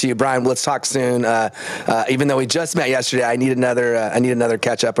it back to you, Brian. Let's talk soon. Even though we just met yesterday, I need another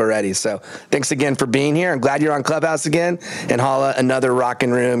catch up already. So thanks again for being here. I'm glad you're on Clubhouse again. And Hala, another rocking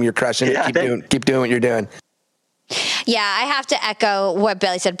room. You're crushing it. Keep doing what you're doing. Yeah, I have to echo what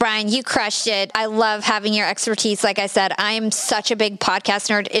Billy said. Brian, you crushed it. I love having your expertise. Like I said, I am such a big podcast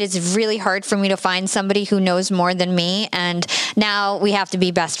nerd. It is really hard for me to find somebody who knows more than me. And now we have to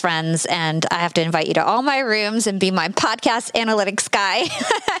be best friends, and I have to invite you to all my rooms and be my podcast analytics guy.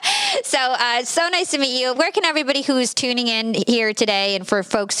 So nice to meet you. Where can everybody who's tuning in here today, and for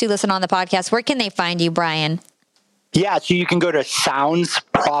folks who listen on the podcast, where can they find you, Brian? Yeah, so you can go to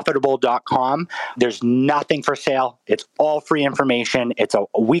soundsprofitable.com. There's nothing for sale. It's all free information. It's a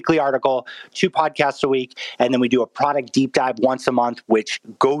weekly article, 2 podcasts a week, and then we do a product deep dive once a month, which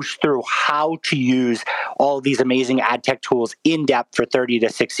goes through how to use all of these amazing ad tech tools in depth for 30 to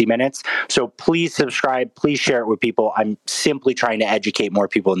 60 minutes. So please subscribe. Please share it with people. I'm simply trying to educate more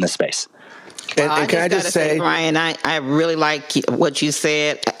people in this space. And can I just say, Brian, I really like what you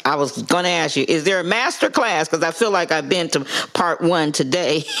said. I was going to ask you, is there a master class? Because I feel like I've been to part 1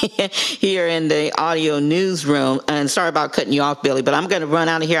 today here in the audio newsroom. And sorry about cutting you off, Billy, but I'm going to run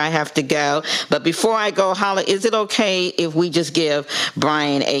out of here. I have to go. But before I go, Hala, is it okay if we just give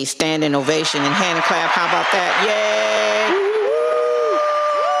Brian a standing ovation and hand clap? How about that? Yay!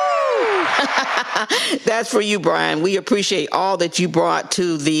 That's for you, Brian. We appreciate all that you brought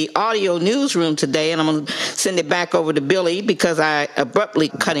to the audio newsroom today, and I'm going to send it back over to Billy because I abruptly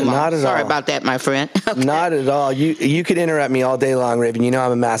cut him off. Sorry about that, my friend. Okay. Not at all. You could interrupt me all day long, Raven. You know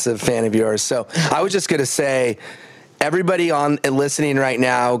I'm a massive fan of yours. So I was just going to say, everybody on listening right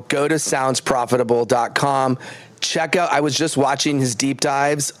now, go to soundsprofitable.com. Check out, I was just watching his deep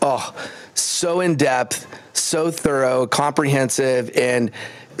dives. Oh, so in depth, so thorough, comprehensive, and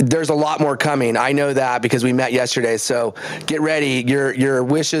there's a lot more coming. I know that because we met yesterday. So get ready. Your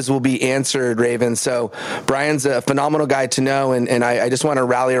wishes will be answered, Raven. So Brian's a phenomenal guy to know. And I just want to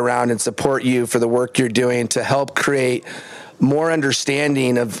rally around and support you for the work you're doing to help create more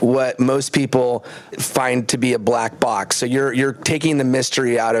understanding of what most people find to be a black box. So you're taking the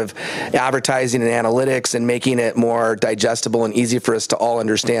mystery out of advertising and analytics and making it more digestible and easy for us to all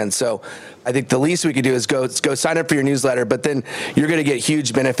understand. So I think the least we could do is go sign up for your newsletter, but then you're going to get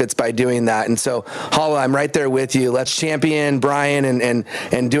huge benefits by doing that. And so, Hala, I'm right there with you. Let's champion Brian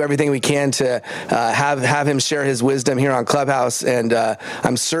and do everything we can to have him share his wisdom here on Clubhouse. And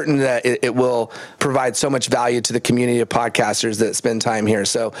I'm certain that it will provide so much value to the community of podcasters that spend time here.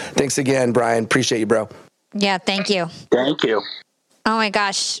 So thanks again, Brian. Appreciate you, bro. Yeah, thank you. Thank you. Oh my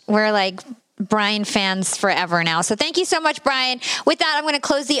gosh, we're like Brian fans forever now. So thank you so much, Brian. With that, I'm going to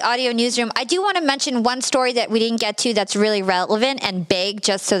close the audio newsroom. I do want to mention one story that we didn't get to that's really relevant and big,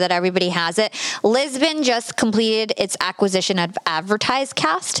 just so that everybody has it. Lisbon just completed its acquisition of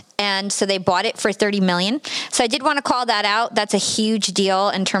AdvertiseCast, and so they bought it for $30 million. So I did want to call that out. That's a huge deal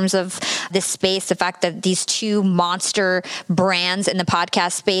in terms of this space. The fact that these two monster brands in the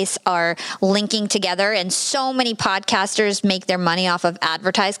podcast space are linking together, and so many podcasters make their money off of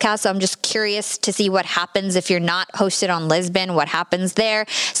AdvertiseCast. So I'm just curious to see what happens if you're not hosted on Lisbon, what happens there.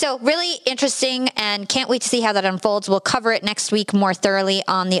 So really interesting, and can't wait to see how that unfolds. We'll cover it next week more thoroughly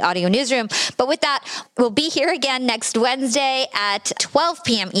on the audio newsroom. But with that, we'll be here again next Wednesday at 12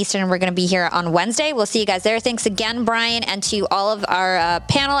 p.m. Eastern. We're going to be here on Wednesday. We'll see you guys there. Thanks again, Brian, and to all of our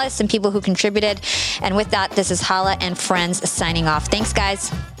panelists and people who contributed. And with that, this is Hala and Friends signing off. Thanks,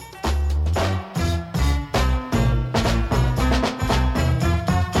 guys.